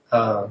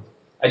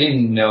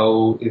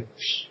know if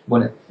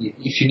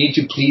you need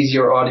to please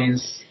your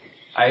audience.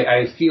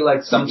 I feel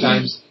like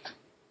sometimes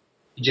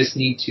you just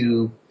need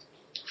to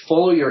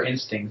follow your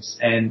instincts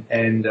and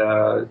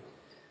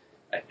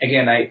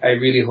again, I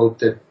really hope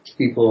that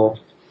people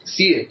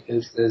see it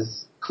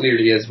as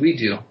clearly as we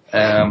do.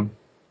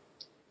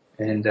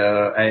 And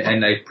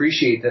I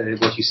appreciate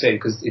what you say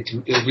because it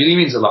really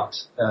means a lot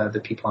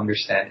that people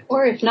understand it.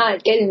 Or if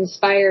not, get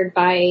inspired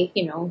by,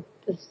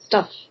 the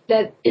stuff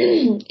that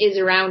is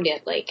around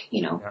it, like,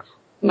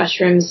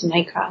 mushrooms and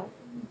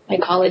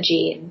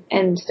mycology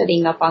and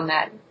studying up on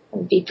that. It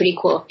would be pretty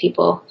cool if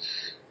people,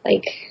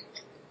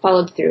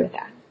 followed through with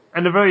that.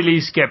 And at the very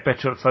least, get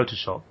better at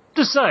Photoshop.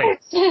 Just say.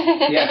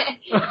 Yeah.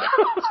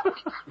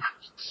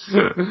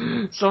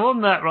 So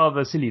on that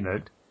rather silly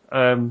note,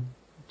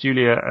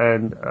 Julia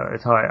and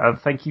Untame,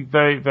 thank you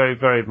very, very,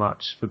 very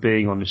much for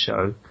being on the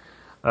show.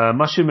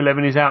 Mushroom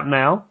 11 is out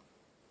now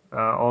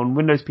on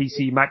Windows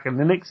PC, Mac and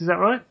Linux, is that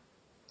right?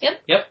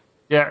 Yep.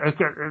 Yeah,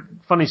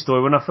 funny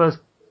story. When I first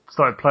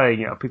started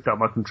playing it, I picked up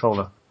my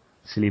controller.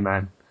 Silly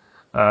man.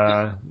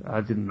 I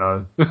didn't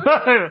know.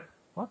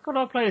 Why can't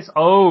I play this?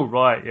 Oh,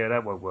 right, yeah,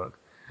 that won't work.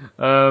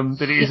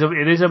 But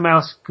it is a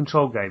mouse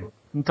control game,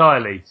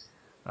 entirely.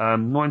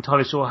 Not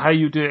entirely sure how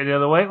you do it any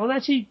other way. Well,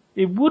 actually,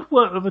 it would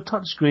work with a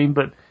touch screen,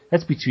 but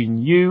that's between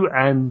you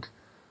and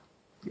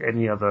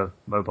any other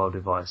mobile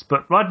device.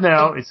 But right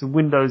now, it's a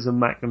Windows and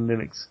Mac and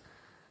Linux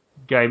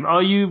game.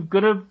 Are you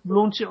going to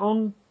launch it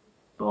on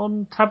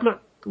tablet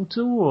or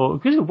two? Or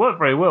because it would work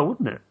very well,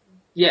 wouldn't it?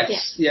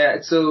 Yes.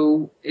 Yeah.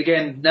 So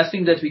again,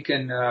 nothing that we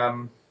can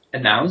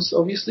announce,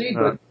 obviously,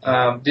 but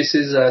this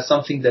is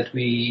something that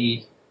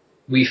we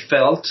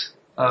felt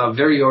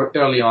very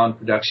early on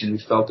production. We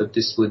felt that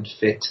this would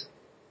fit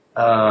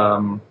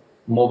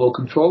mobile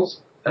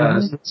controls.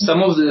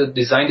 Some of the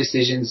design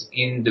decisions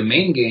in the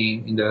main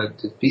game, in the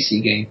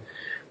PC game,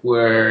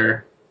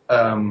 were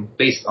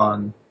based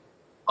on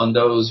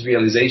those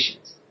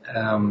realizations,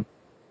 and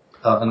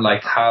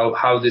like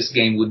how this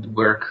game would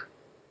work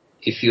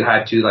if you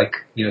had to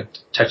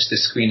touch the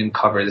screen and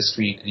cover the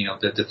screen,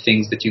 the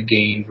things that you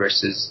gain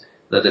versus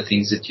the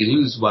things that you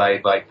lose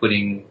by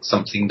putting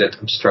something that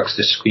obstructs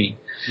the screen.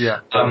 Yeah.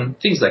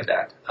 Things like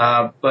that.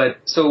 But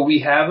so we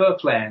have a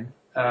plan.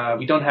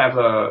 We don't have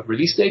a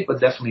release date, but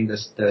definitely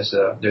there's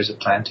a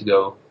plan to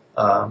go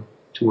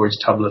towards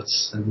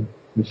tablets and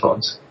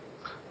phones.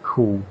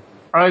 Cool.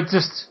 I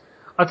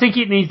think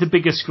it needs a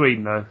bigger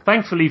screen though.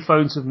 Thankfully,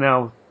 phones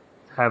now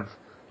have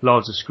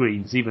larger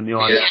screens. Even the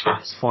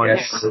iPhone is fine.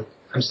 Yes.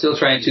 I'm still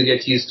trying to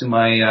get used to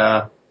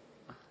my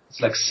it's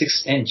like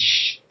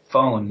 6-inch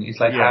phone. It's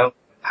like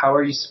how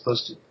are you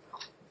supposed to?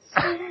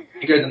 It's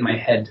bigger than my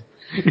head.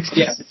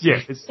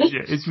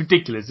 It's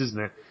ridiculous, isn't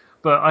it?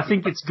 But I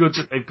think it's good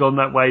that they've gone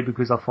that way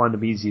because I find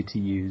them easier to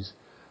use.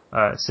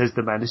 Says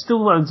the man who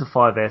still owns a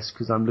 5S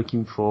because I'm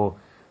looking for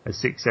a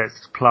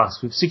 6S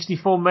Plus with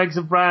 64 megs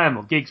of RAM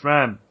or gigs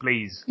RAM,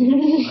 please.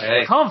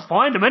 I can't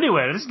find them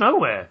anywhere. There's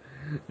nowhere.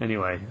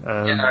 Anyway,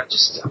 I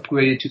just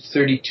upgraded to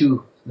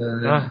 32.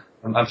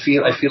 I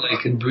feel like I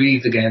can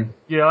breathe again.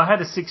 Yeah, I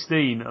had a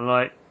 16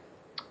 and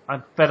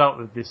I'm fed up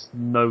with this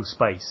no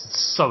space.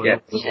 It's so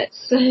annoying.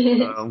 Yes.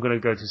 I'm going to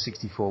go to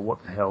 64.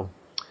 What the hell?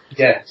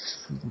 Yeah.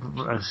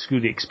 Screw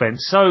the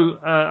expense. So,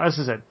 as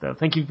I said,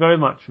 thank you very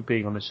much for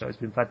being on the show. It's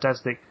been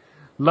fantastic.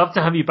 Love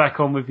to have you back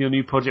on with your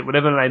new project,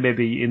 whatever it may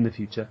be in the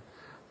future.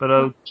 But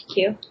thank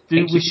you.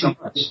 Thank you so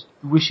much.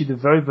 Wish you the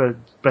very, very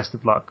best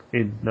of luck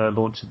in the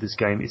launch of this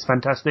game. It's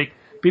fantastic.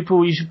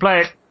 People, you should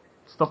play it.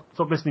 Stop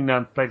listening now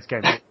and play this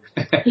game.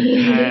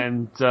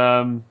 And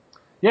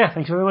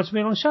thanks very much for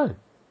being on the show.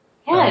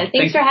 Yeah,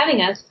 thanks for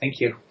having us.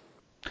 Thank you.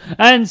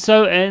 And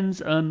so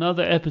ends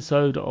another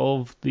episode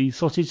of the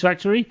Sausage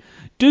Factory.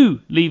 Do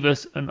leave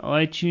us an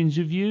iTunes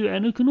review,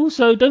 and you can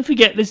also, don't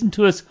forget, listen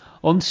to us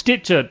on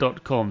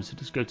Stitcher.com. So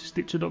just go to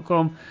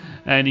Stitcher.com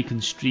and you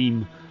can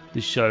stream the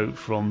show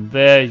from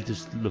there. You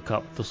just look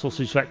up the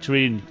Sausage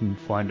Factory and you can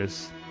find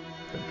us.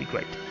 That'd be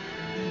great.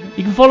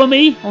 You can follow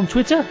me on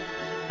Twitter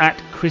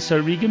at Chris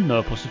O'Regan, no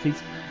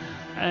apostrophes.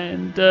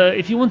 And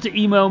if you want to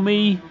email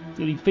me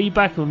any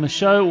feedback on the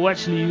show, or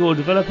actually you're a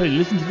developer, you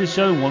listen to this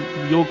show and want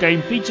your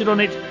game featured on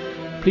it,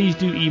 please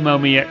do email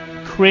me at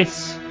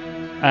chris@spong.com.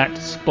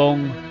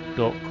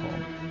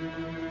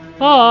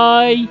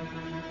 Bye!